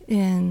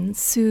in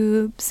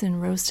soups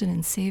and roasted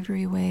in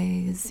savory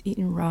ways,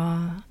 eaten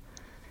raw,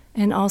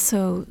 and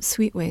also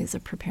sweet ways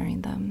of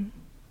preparing them,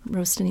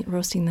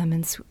 roasting them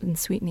and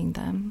sweetening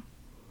them.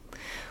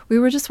 We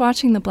were just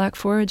watching The Black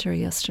Forager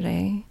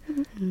yesterday,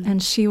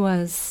 and she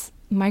was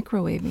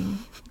microwaving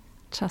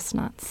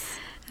chestnuts.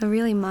 A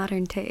really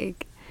modern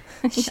take.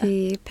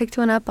 She picked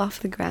one up off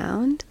the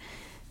ground,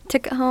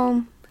 took it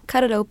home,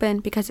 cut it open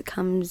because it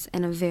comes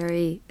in a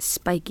very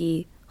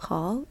spiky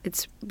hull.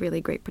 It's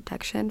really great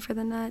protection for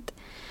the nut.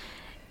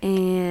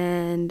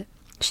 And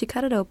she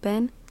cut it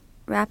open,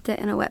 wrapped it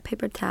in a wet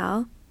paper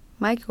towel,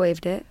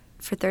 microwaved it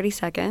for 30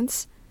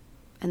 seconds,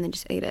 and then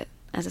just ate it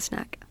as a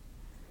snack.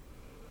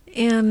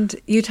 And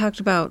you talked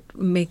about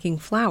making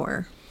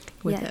flour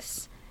with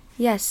it.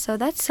 Yes, so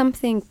that's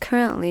something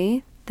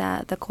currently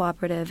that the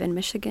cooperative in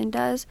Michigan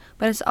does,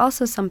 but it's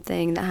also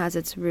something that has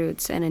its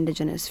roots in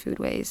indigenous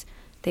foodways.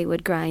 They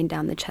would grind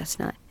down the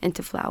chestnut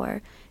into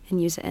flour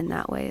and use it in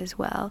that way as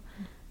well,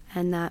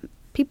 and that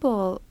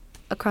people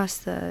across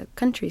the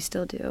country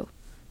still do.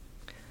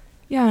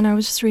 Yeah, and I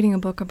was just reading a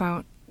book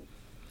about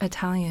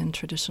Italian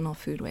traditional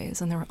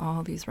foodways, and there were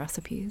all these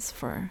recipes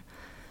for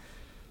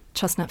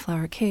chestnut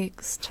flour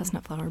cakes,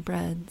 chestnut flour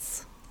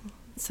breads.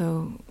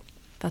 So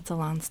that's a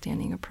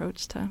long-standing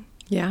approach to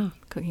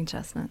cooking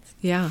chestnuts.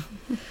 Yeah.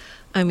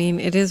 I mean,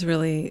 it is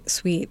really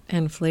sweet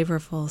and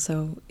flavorful,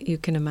 so you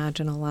can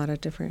imagine a lot of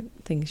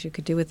different things you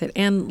could do with it.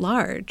 And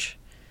large.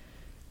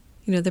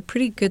 You know, they're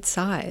pretty good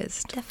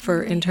sized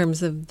in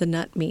terms of the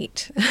nut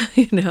meat.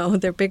 You know,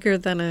 they're bigger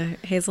than a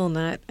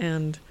hazelnut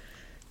and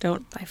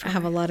don't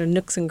have a lot of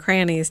nooks and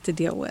crannies to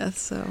deal with.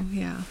 So,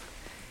 yeah.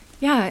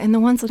 Yeah, and the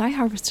ones that I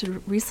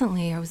harvested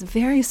recently, I was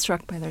very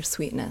struck by their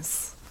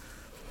sweetness.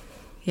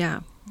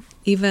 Yeah.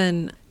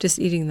 Even just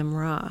eating them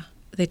raw,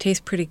 they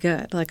taste pretty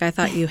good. Like, I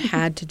thought you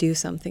had to do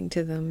something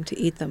to them to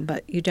eat them,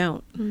 but you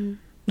don't.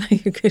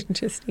 You could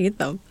just eat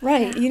them.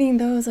 Right. Yeah. Eating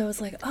those, I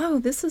was like, oh,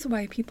 this is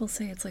why people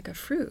say it's like a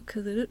fruit,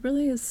 because it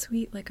really is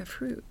sweet like a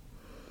fruit.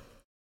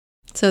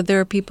 So there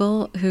are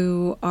people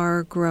who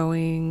are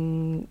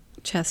growing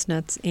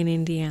chestnuts in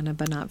Indiana,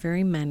 but not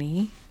very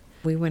many.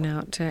 We went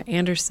out to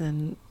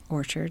Anderson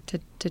Orchard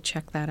to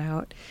check that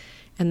out,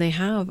 and they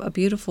have a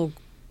beautiful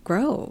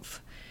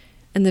grove,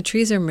 and the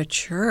trees are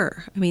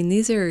mature. I mean,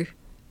 these are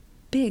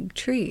big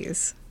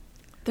trees.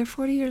 They're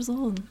 40 years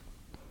old.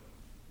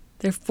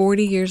 They're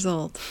 40 years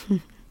old.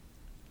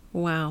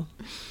 Wow.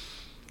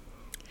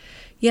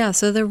 Yeah,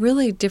 so they're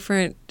really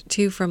different,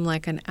 too, from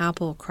like an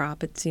apple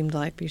crop. It seemed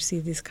like you see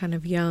these kind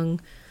of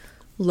young,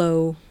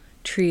 low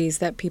trees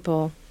that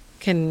people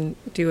can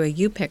do a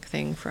U-pick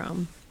thing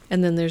from.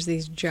 And then there's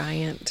these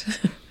giant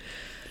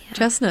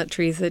chestnut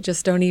trees that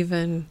just don't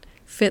even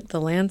fit the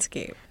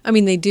landscape. I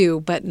mean, they do,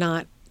 but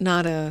not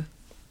a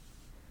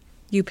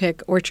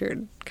U-pick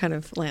orchard kind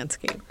of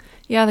landscape.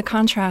 Yeah, the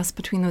contrast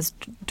between those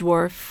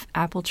dwarf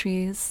apple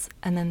trees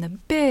and then the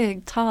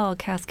big, tall,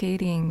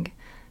 cascading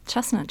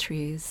chestnut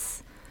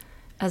trees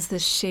as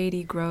this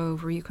shady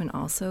grove where you can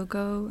also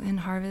go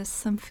and harvest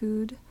some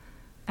food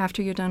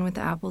after you're done with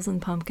the apples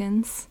and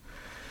pumpkins.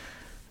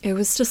 It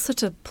was just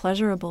such a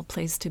pleasurable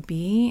place to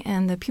be,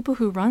 and the people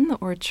who run the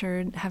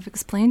orchard have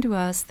explained to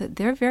us that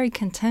they're very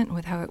content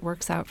with how it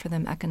works out for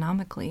them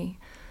economically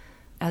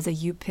as a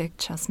U-pick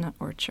chestnut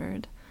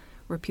orchard,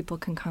 where people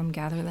can come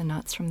gather the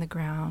nuts from the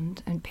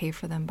ground and pay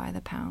for them by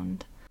the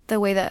pound. The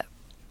way that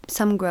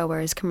some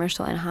growers,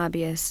 commercial and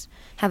hobbyists,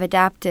 have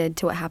adapted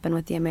to what happened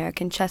with the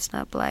American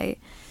chestnut blight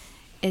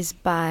is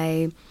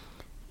by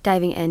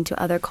diving into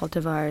other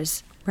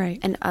cultivars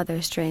and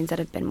other strains that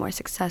have been more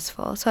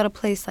successful. So at a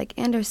place like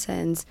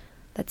Anderson's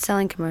that's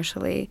selling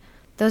commercially,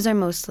 those are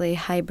mostly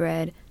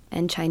hybrid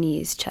and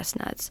Chinese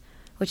chestnuts,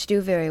 which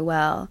do very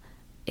well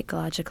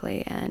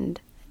ecologically and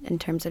in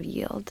terms of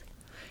yield.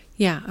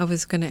 Yeah, I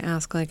was going to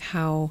ask, like,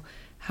 how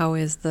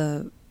is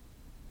the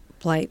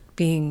blight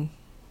being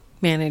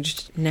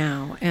managed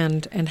now,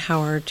 and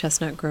how are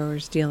chestnut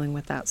growers dealing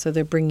with that? So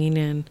they're bringing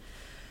in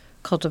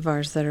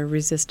cultivars that are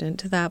resistant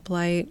to that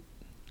blight?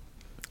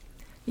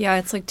 Yeah,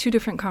 it's like two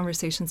different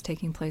conversations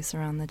taking place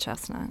around the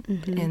chestnut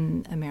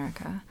in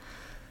America.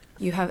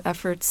 You have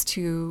efforts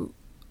to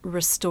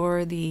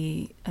restore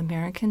the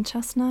American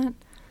chestnut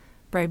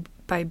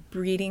by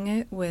breeding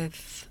it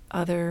with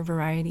other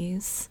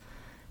varieties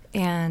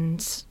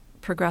and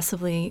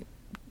progressively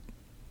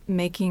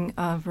making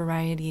a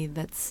variety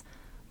that's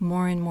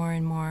more and more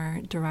and more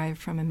derived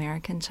from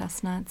American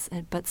chestnuts,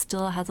 but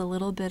still has a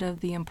little bit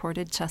of the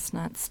imported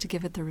chestnuts to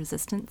give it the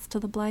resistance to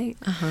the blight.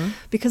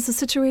 Because the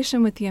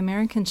situation with the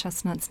American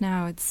chestnuts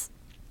now, it's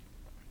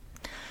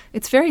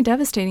very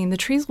devastating. The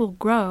trees will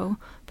grow,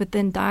 but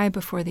then die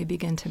before they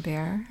begin to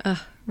bear,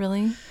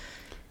 really.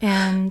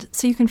 And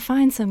so you can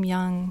find some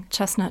young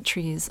chestnut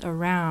trees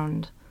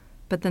around,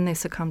 but then they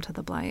succumb to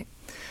the blight.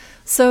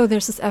 So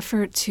there's this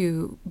effort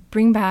to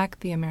bring back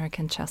the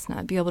American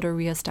chestnut, be able to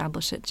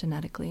reestablish it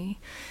genetically.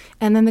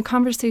 And then the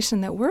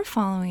conversation that we're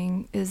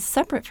following is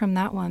separate from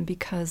that one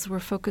because we're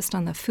focused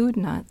on the food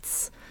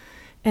nuts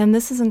And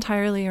this is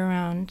entirely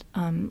around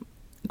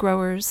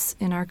growers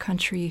in our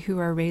country who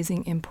are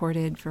raising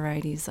imported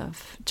varieties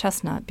of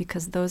chestnut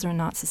because those are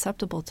not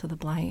susceptible to the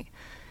blight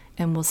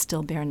and will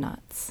still bear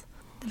nuts.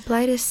 The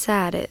blight is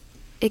sad.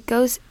 It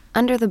goes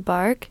under the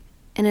bark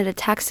and it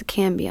attacks the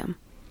cambium.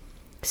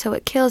 So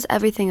it kills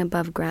everything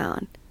above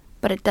ground,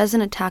 but it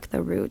doesn't attack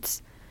the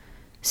roots.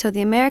 So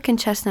the American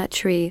chestnut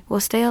tree will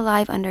stay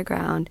alive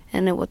underground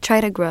and it will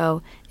try to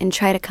grow and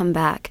try to come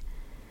back.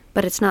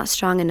 But it's not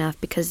strong enough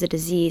because the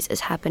disease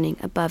is happening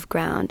above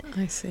ground.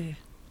 I see.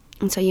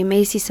 And so you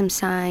may see some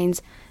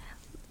signs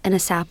in a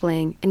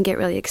sapling and get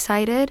really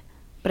excited,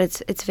 but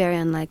it's very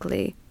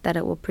unlikely that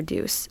it will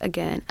produce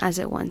again as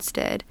it once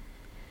did.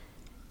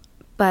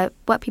 But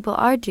what people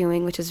are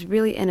doing, which is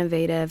really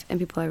innovative and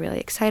people are really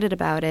excited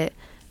about it,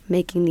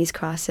 making these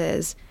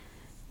crosses.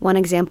 One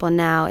example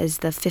now is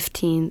the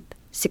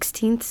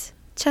 15/16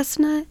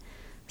 chestnut.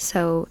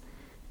 So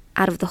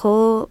out of the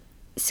whole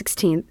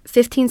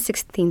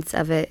 15/16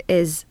 of it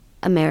is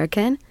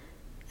American,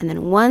 and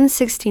then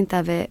 1/16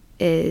 of it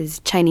is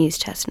Chinese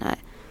chestnut.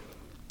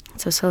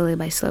 So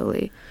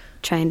slowly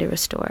trying to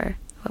restore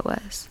what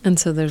was. And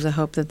so there's a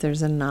hope that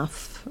there's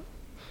enough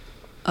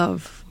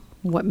of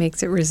what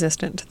makes it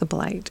resistant to the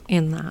blight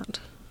in that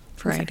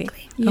variety.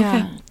 Exactly. Yeah,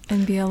 Okay.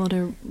 and be able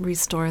to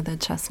restore the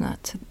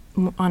chestnut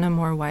on a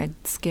more wide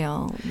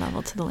scale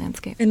level to the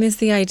landscape. And is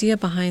the idea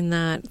behind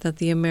that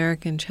the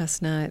American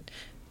chestnut,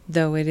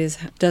 though it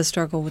does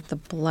struggle with the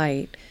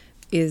blight,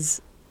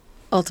 is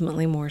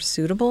ultimately more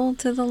suitable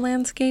to the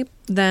landscape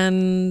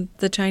than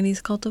the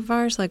Chinese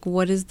cultivars? Like,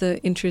 what is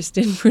the interest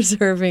in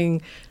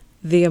preserving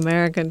the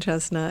American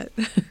chestnut?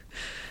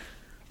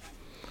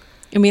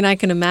 I mean, I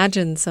can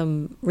imagine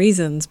some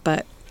reasons,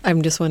 but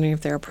I'm just wondering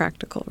if there are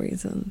practical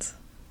reasons.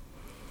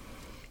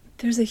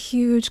 There's a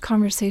huge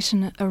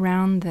conversation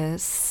around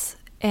this,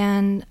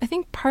 and I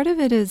think part of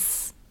it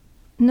is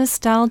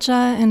nostalgia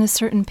and a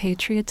certain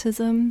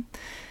patriotism.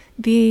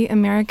 The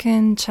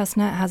American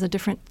chestnut has a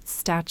different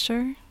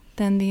stature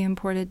than the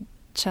imported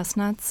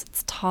chestnuts.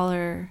 It's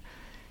taller.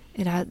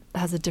 It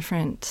has a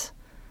different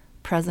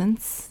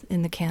presence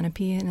in the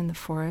canopy and in the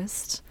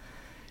forest.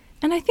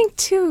 And I think,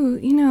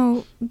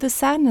 too, the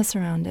sadness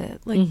around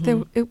it. Like,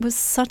 it was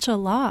such a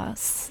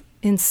loss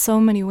in so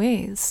many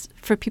ways,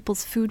 for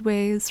people's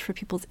foodways, for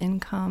people's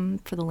income,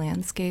 for the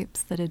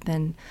landscapes that had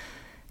been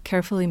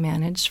carefully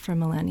managed for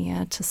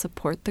millennia to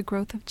support the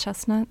growth of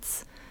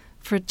chestnuts.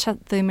 For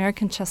the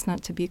American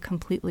chestnut to be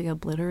completely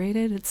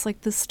obliterated, it's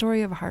like this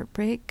story of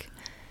heartbreak,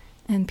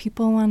 and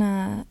people want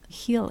to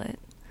heal it.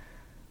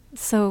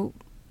 So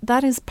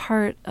that is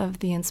part of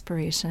the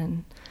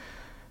inspiration.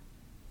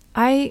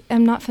 I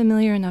am not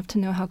familiar enough to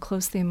know how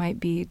close they might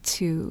be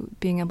to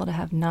being able to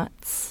have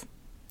nuts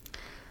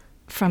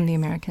from the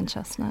American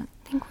chestnut.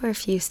 I think we're a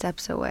few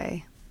steps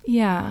away.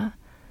 Yeah.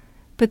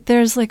 But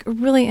there's like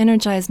really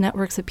energized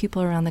networks of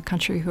people around the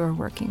country who are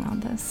working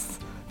on this.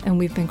 And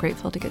we've been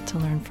grateful to get to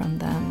learn from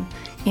them.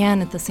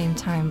 And at the same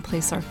time,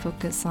 place our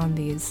focus on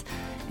these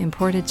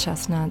imported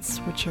chestnuts,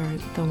 which are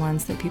the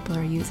ones that people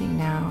are using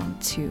now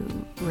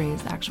to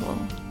raise actual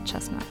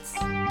chestnuts.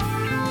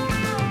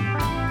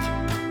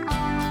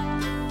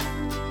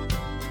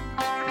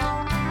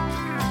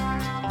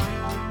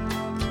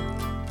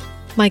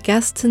 My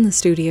guests in the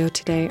studio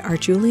today are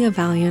Julia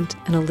Valiant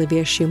and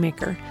Olivia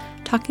Shoemaker,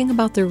 talking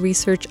about their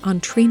research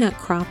on tree nut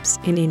crops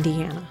in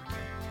Indiana.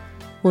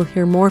 We'll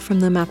hear more from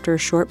them after a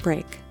short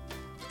break.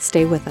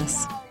 Stay with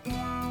us.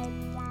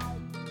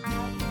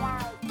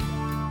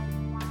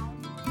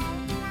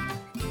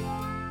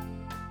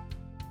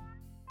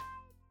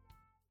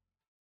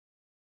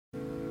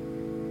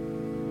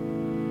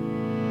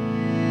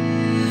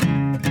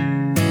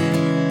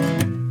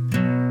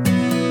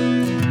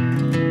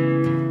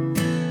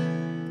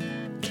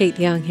 Kate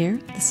Young here.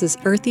 This is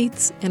Earth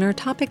Eats, and our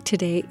topic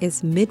today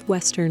is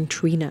midwestern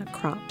tree nut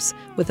crops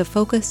with a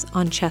focus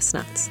on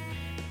chestnuts.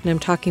 And I'm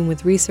talking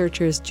with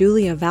researchers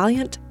Julia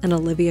Valiant and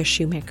Olivia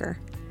Shoemaker.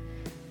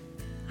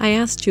 I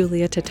asked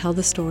Julia to tell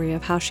the story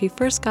of how she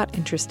first got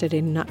interested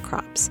in nut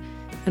crops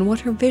and what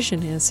her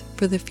vision is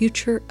for the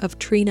future of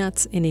tree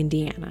nuts in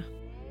Indiana.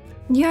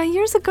 Yeah,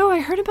 years ago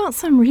I heard about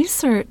some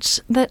research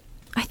that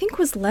I think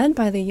was led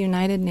by the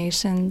United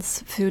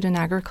Nations Food and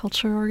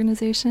Agriculture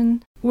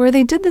Organization, where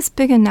they did this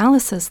big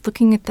analysis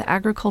looking at the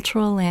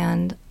agricultural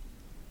land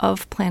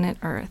of planet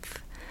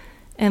Earth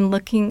and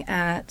looking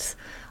at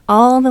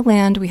all the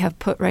land we have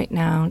put right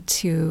now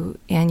to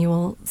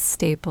annual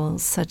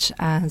staples such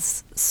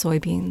as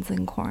soybeans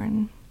and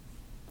corn,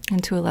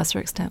 and to a lesser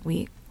extent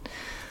wheat.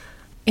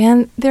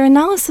 And their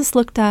analysis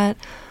looked at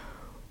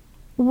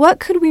what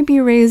could we be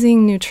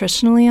raising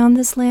nutritionally on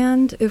this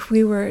land if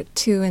we were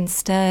to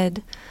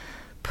instead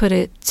put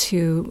it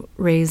to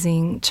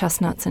raising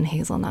chestnuts and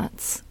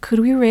hazelnuts? Could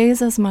we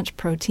raise as much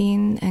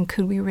protein, and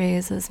could we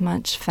raise as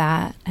much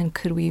fat, and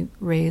could we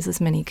raise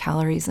as many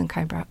calories and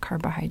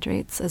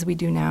carbohydrates as we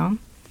do now?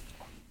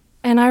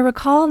 And I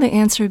recall the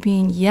answer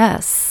being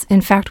yes. In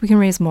fact, we can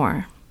raise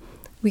more.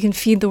 We can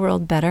feed the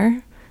world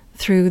better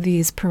through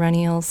these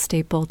perennial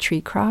staple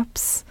tree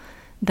crops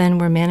then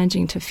we're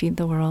managing to feed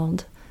the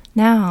world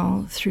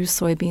now through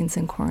soybeans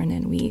and corn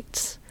and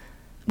wheat,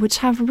 which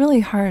have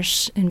really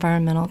harsh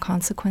environmental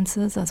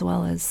consequences as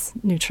well as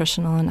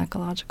nutritional and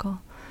ecological.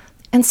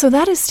 And so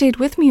that has stayed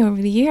with me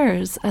over the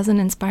years as an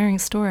inspiring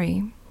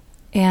story.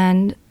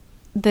 And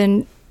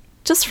then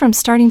just from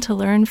starting to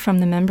learn from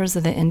the members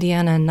of the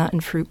Indiana Nut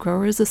and Fruit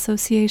Growers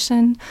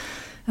Association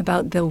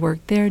about the work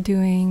they're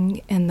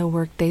doing and the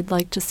work they'd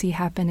like to see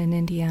happen in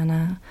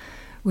Indiana,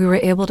 we were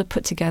able to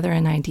put together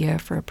an idea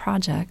for a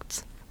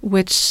project,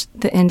 which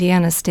the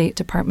Indiana State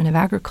Department of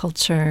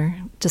Agriculture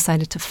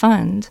decided to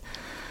fund,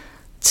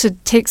 to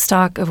take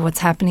stock of what's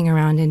happening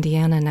around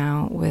Indiana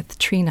now with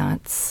tree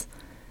nuts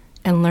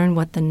and learn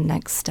what the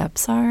next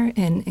steps are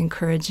in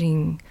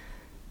encouraging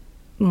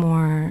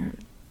more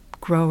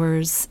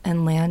growers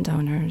and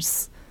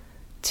landowners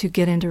to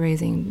get into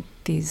raising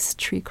these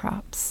tree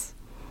crops.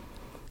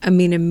 I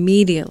mean,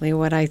 immediately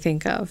what I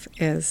think of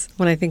is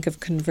when I think of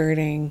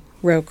converting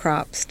row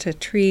crops to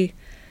tree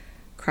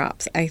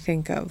crops, I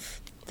think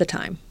of the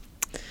time.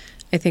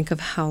 I think of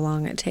how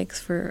long it takes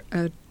for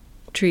a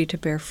tree to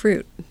bear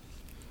fruit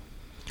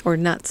or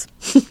nuts.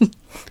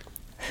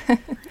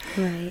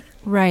 Right.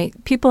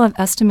 Right. People have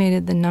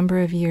estimated the number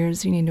of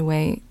years you need to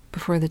wait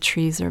before the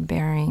trees are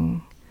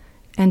bearing.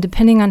 And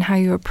depending on how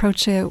you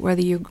approach it,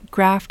 whether you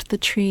graft the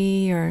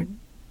tree or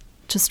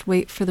just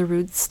wait for the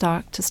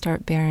rootstock to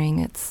start bearing,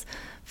 it's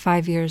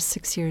 5 years,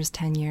 6 years,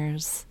 10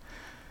 years.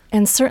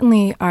 And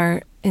certainly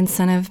our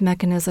incentive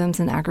mechanisms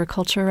in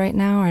agriculture right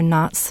now are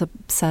not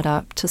set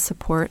up to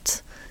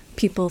support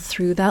people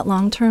through that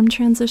long-term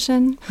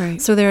transition. Right.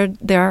 So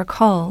there are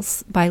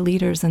calls by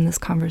leaders in this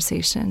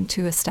conversation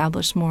to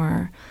establish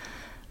more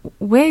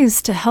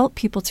ways to help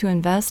people to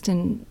invest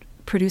in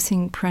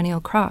producing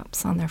perennial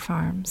crops on their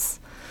farms.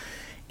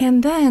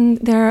 And then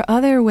there are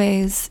other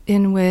ways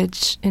in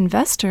which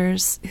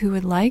investors who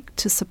would like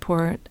to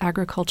support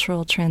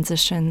agricultural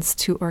transitions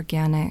to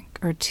organic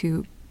or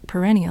to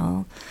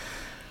perennial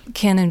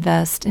can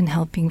invest in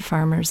helping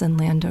farmers and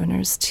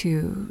landowners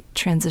to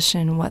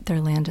transition what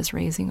their land is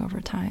raising over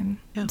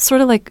time. Yeah.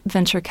 Sort of like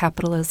venture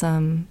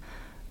capitalism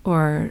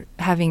or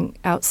having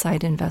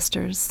outside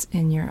investors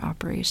in your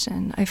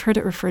operation. I've heard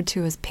it referred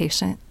to as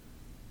patient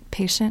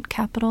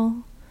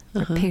capital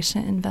or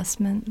patient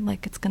investment,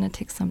 like it's going to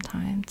take some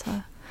time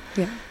to...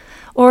 Yeah.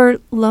 Or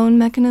loan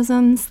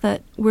mechanisms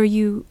that where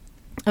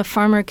a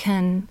farmer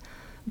can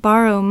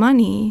borrow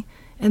money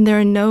and there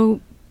are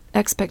no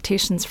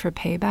expectations for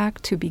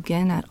payback to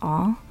begin at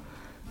all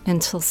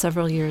until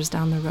several years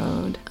down the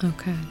road.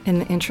 Okay.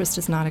 And the interest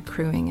is not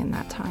accruing in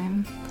that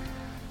time.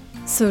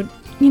 So,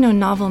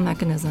 novel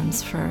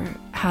mechanisms for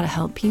how to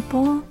help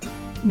people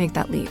make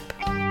that leap.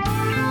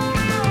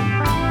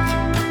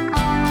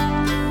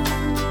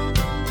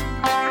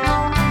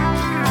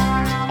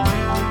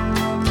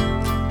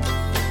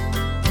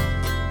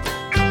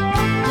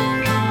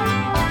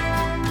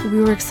 We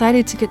were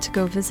excited to get to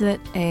go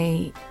visit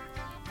a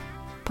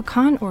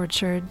pecan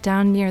orchard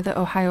down near the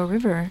Ohio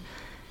River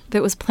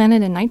that was planted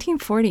in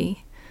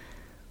 1940.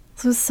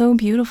 It was so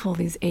beautiful,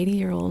 these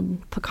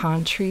 80-year-old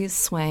pecan trees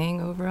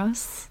swaying over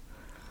us.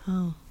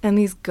 Oh. And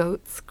these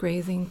goats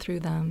grazing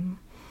through them.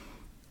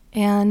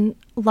 And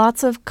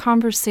lots of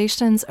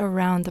conversations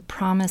around the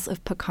promise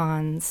of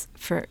pecans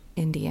for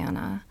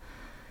Indiana.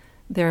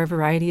 There are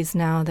varieties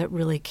now that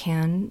really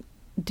can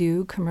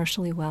do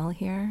commercially well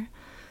here.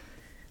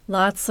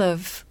 Lots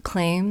of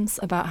claims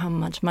about how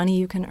much money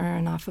you can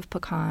earn off of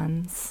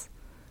pecans.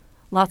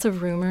 Lots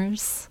of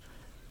rumors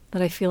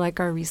that I feel like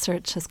our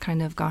research has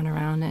kind of gone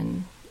around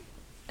and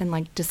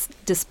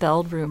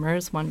dispelled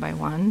rumors one by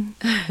one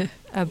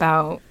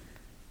about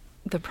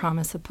the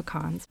promise of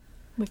pecans.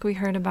 Like we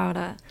heard about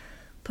a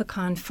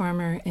pecan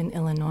farmer in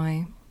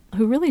Illinois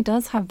who really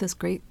does have this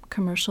great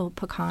commercial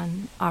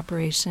pecan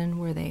operation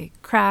where they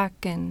crack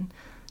and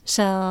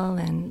shell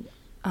and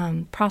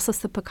process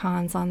the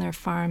pecans on their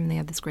farm. They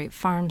have this great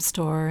farm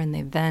store, and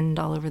they vend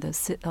all over the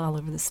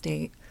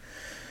state.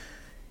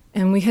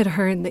 And we had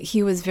heard that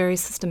he was very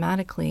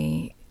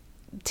systematically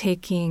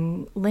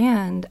taking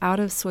land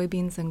out of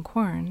soybeans and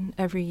corn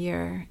every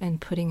year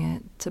and putting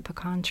it to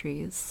pecan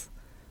trees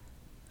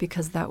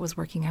because that was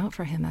working out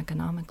for him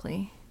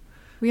economically.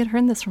 We had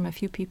heard this from a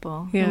few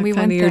people. Yeah, and we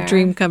kind went of your there.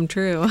 dream come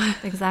true.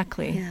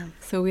 Exactly. Yeah.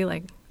 So we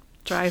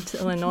drive to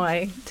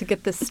Illinois to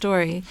get this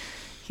story.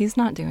 He's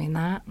not doing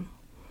that.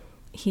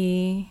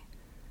 He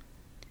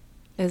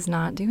is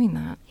not doing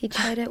that. He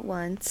tried it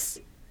once,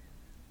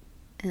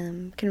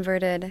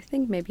 converted, I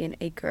think, maybe an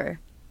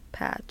acre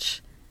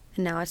patch.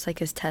 And now it's like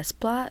his test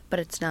plot, but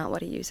it's not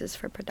what he uses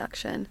for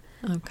production.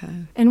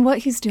 Okay. And what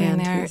he's doing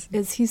And there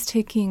is he's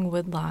taking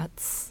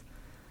woodlots,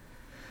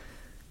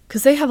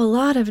 because they have a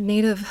lot of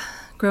native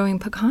growing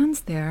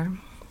pecans there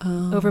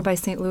over by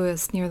St.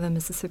 Louis near the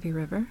Mississippi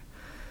River.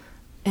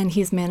 And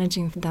he's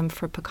managing them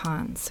for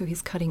pecans. So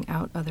he's cutting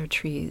out other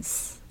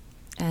trees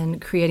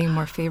and creating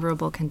more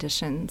favorable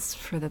conditions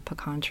for the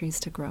pecan trees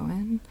to grow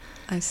in.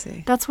 I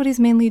see. That's what he's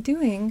mainly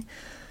doing.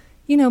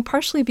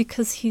 Partially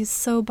because he's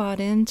so bought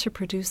into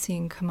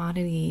producing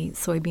commodity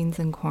soybeans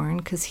and corn,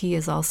 because he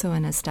is also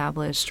an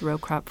established row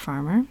crop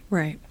farmer.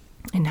 Right.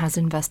 And has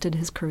invested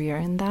his career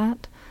in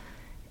that.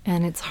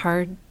 And it's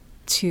hard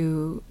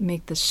to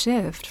make the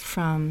shift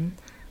from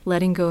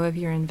letting go of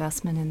your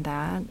investment in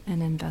that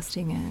and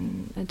investing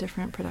in a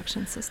different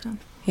production system.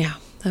 Yeah,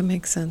 that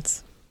makes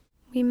sense.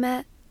 We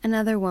met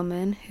another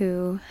woman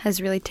who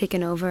has really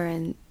taken over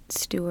and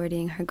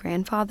stewarding her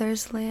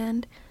grandfather's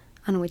land,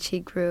 on which he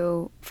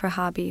grew for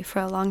hobby for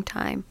a long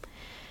time.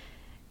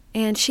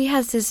 And she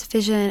has this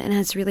vision and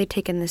has really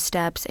taken the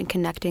steps in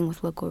connecting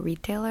with local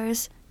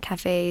retailers,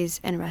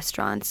 cafes, and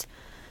restaurants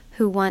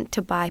who want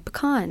to buy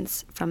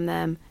pecans from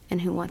them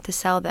and who want to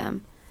sell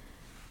them.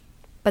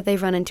 But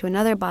they've run into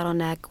another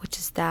bottleneck, which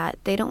is that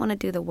they don't want to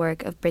do the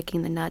work of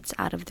breaking the nuts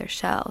out of their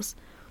shells.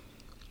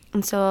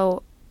 And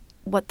so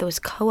what those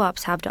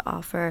co-ops have to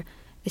offer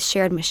is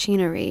shared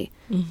machinery,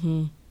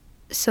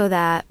 so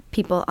that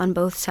people on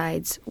both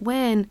sides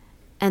win,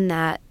 and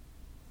that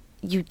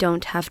you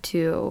don't have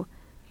to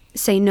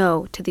say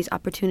no to these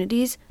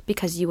opportunities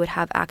because you would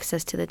have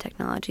access to the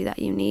technology that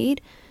you need,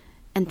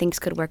 and things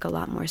could work a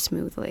lot more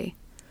smoothly.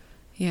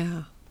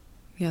 Yeah,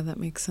 that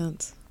makes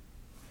sense.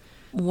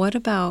 What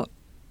about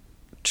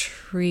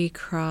tree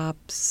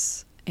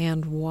crops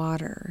and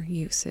water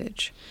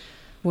usage?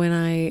 When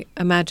I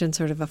imagine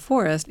sort of a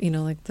forest,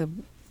 like the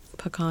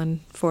pecan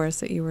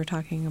forest that you were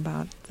talking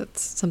about, that's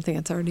something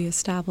that's already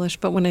established.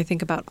 But when I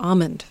think about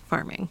almond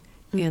farming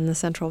in the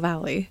Central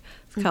Valley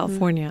of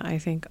California, I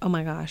think, oh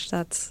my gosh,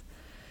 that's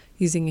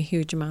using a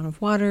huge amount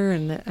of water,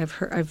 and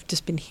I've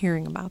just been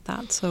hearing about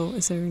that. So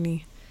is there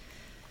any,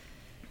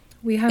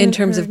 in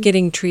terms of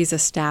getting trees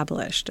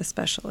established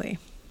especially?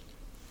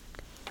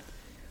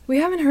 We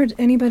haven't heard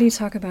anybody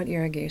talk about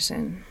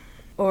irrigation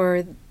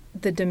or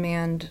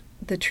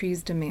the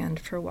tree's demand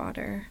for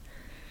water.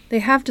 They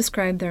have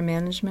described their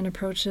management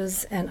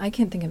approaches, and I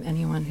can't think of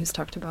anyone who's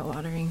talked about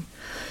watering.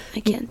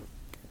 I can't.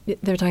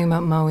 They're talking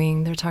about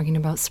mowing, they're talking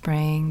about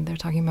spraying, they're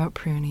talking about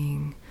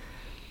pruning,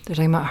 they're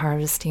talking about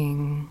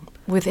harvesting.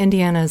 With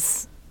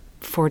Indiana's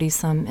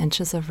 40-some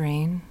inches of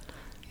rain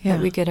that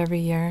we get every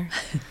year.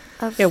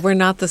 We're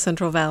not the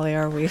Central Valley,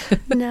 are we?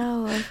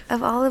 No.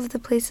 Of all of the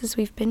places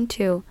we've been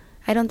to,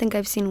 I don't think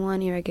I've seen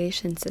one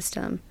irrigation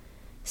system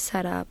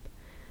set up,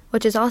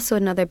 which is also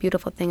another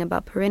beautiful thing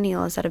about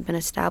perennials that have been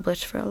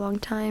established for a long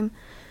time.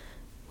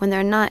 When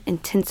they're not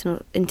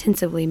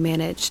intensively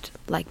managed,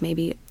 like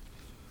maybe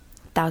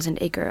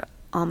 1,000-acre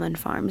almond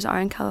farms are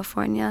in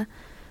California,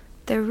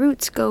 their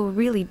roots go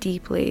really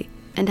deeply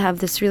and have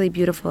this really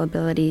beautiful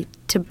ability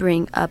to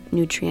bring up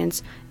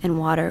nutrients and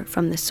water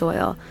from the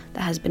soil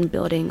that has been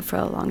building for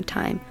a long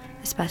time,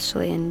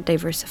 especially in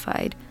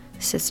diversified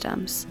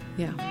systems.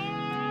 Yeah.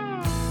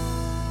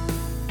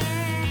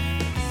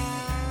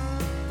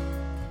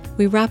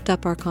 We wrapped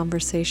up our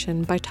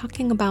conversation by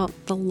talking about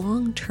the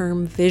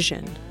long-term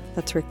vision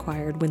that's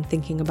required when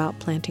thinking about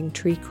planting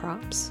tree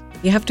crops.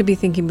 You have to be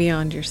thinking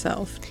beyond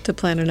yourself to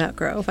plant a nut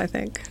grove, I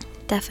think.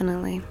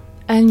 Definitely.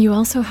 And you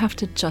also have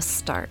to just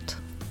start,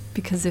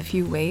 because if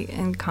you wait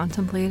and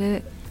contemplate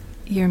it,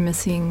 you're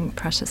missing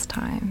precious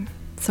time.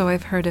 So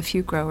I've heard a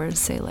few growers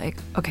say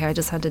okay, I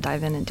just had to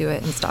dive in and do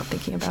it and stop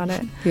thinking about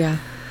it. Yeah.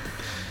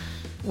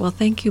 Well,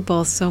 thank you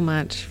both so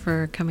much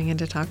for coming in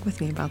to talk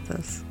with me about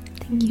this.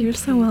 You're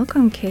so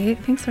welcome, Kate.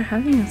 Thanks for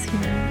having us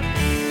here.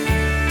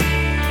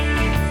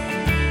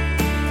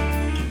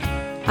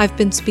 I've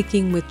been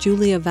speaking with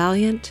Julia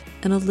Valiant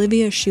and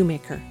Olivia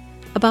Shoemaker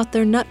about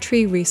their nut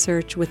tree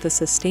research with the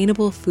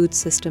Sustainable Food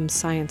Systems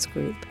Science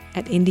Group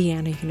at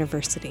Indiana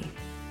University.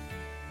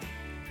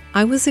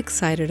 I was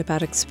excited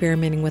about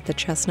experimenting with the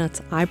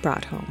chestnuts I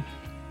brought home.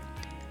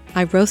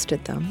 I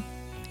roasted them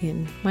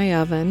in my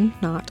oven,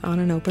 not on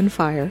an open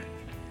fire,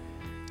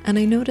 and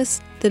I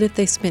noticed that if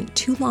they spent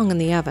too long in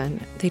the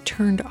oven, they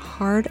turned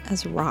hard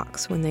as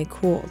rocks when they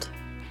cooled.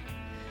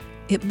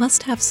 It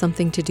must have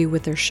something to do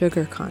with their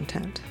sugar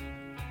content.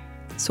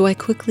 So I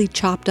quickly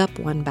chopped up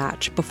one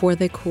batch before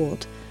they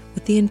cooled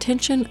with the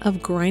intention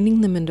of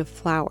grinding them into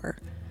flour,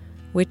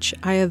 which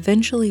I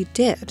eventually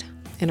did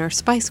in our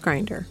spice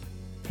grinder,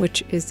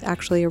 which is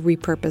actually a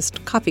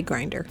repurposed coffee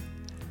grinder.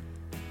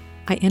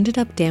 I ended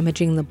up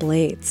damaging the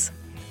blades.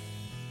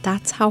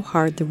 That's how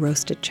hard the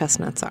roasted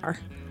chestnuts are.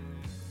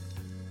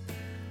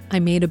 I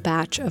made a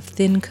batch of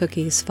thin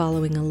cookies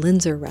following a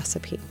Linzer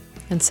recipe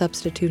and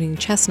substituting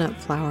chestnut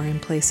flour in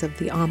place of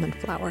the almond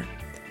flour.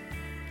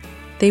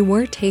 They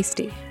were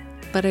tasty,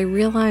 but I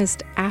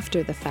realized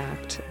after the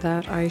fact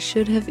that I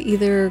should have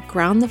either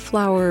ground the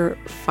flour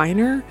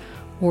finer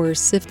or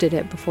sifted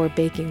it before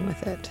baking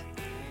with it.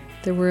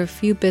 There were a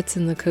few bits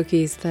in the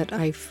cookies that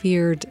I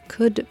feared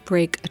could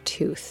break a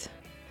tooth.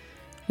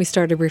 We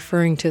started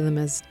referring to them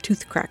as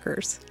tooth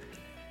crackers.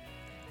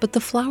 But the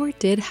flour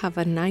did have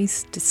a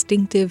nice,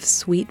 distinctive,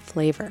 sweet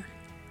flavor.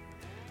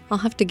 I'll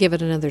have to give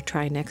it another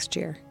try next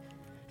year.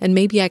 And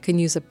maybe I can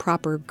use a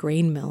proper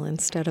grain mill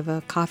instead of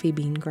a coffee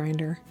bean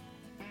grinder.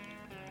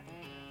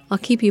 I'll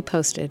keep you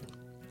posted.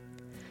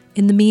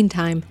 In the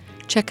meantime,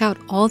 Check out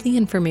all the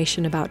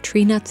information about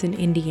tree nuts in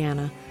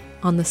Indiana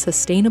on the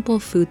Sustainable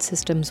Food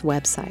Systems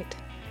website.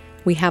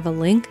 We have a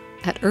link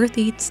at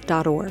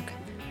eartheats.org,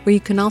 where you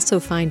can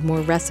also find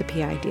more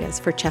recipe ideas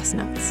for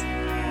chestnuts.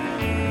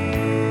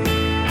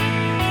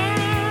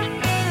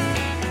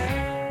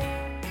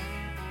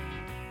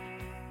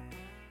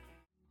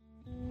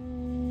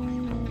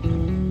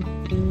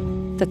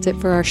 That's it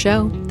for our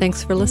show.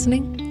 Thanks for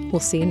listening. We'll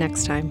see you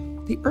next time.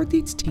 The Earth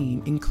Eats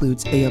team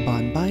includes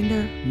Eobon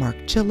Binder, Mark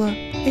Chilla,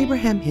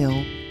 Abraham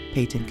Hill,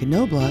 Peyton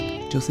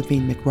Knobloch,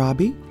 Josephine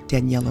McRobbie,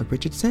 Daniela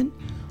Richardson,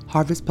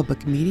 Harvest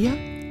Public Media,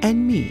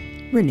 and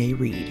me, Renee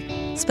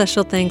Reed.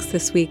 Special thanks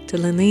this week to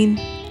Lilene,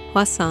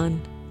 Hwasan,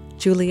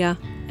 Julia,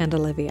 and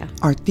Olivia.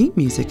 Our theme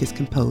music is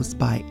composed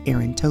by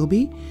Aaron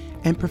Toby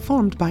and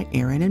performed by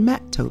Aaron and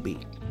Matt Toby.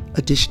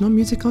 Additional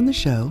music on the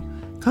show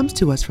comes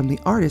to us from the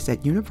artists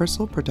at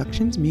Universal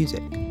Productions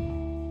Music.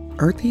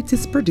 Earth Eats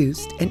is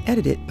produced and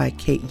edited by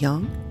Kate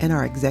Young, and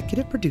our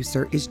executive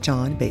producer is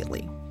John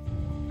Bailey.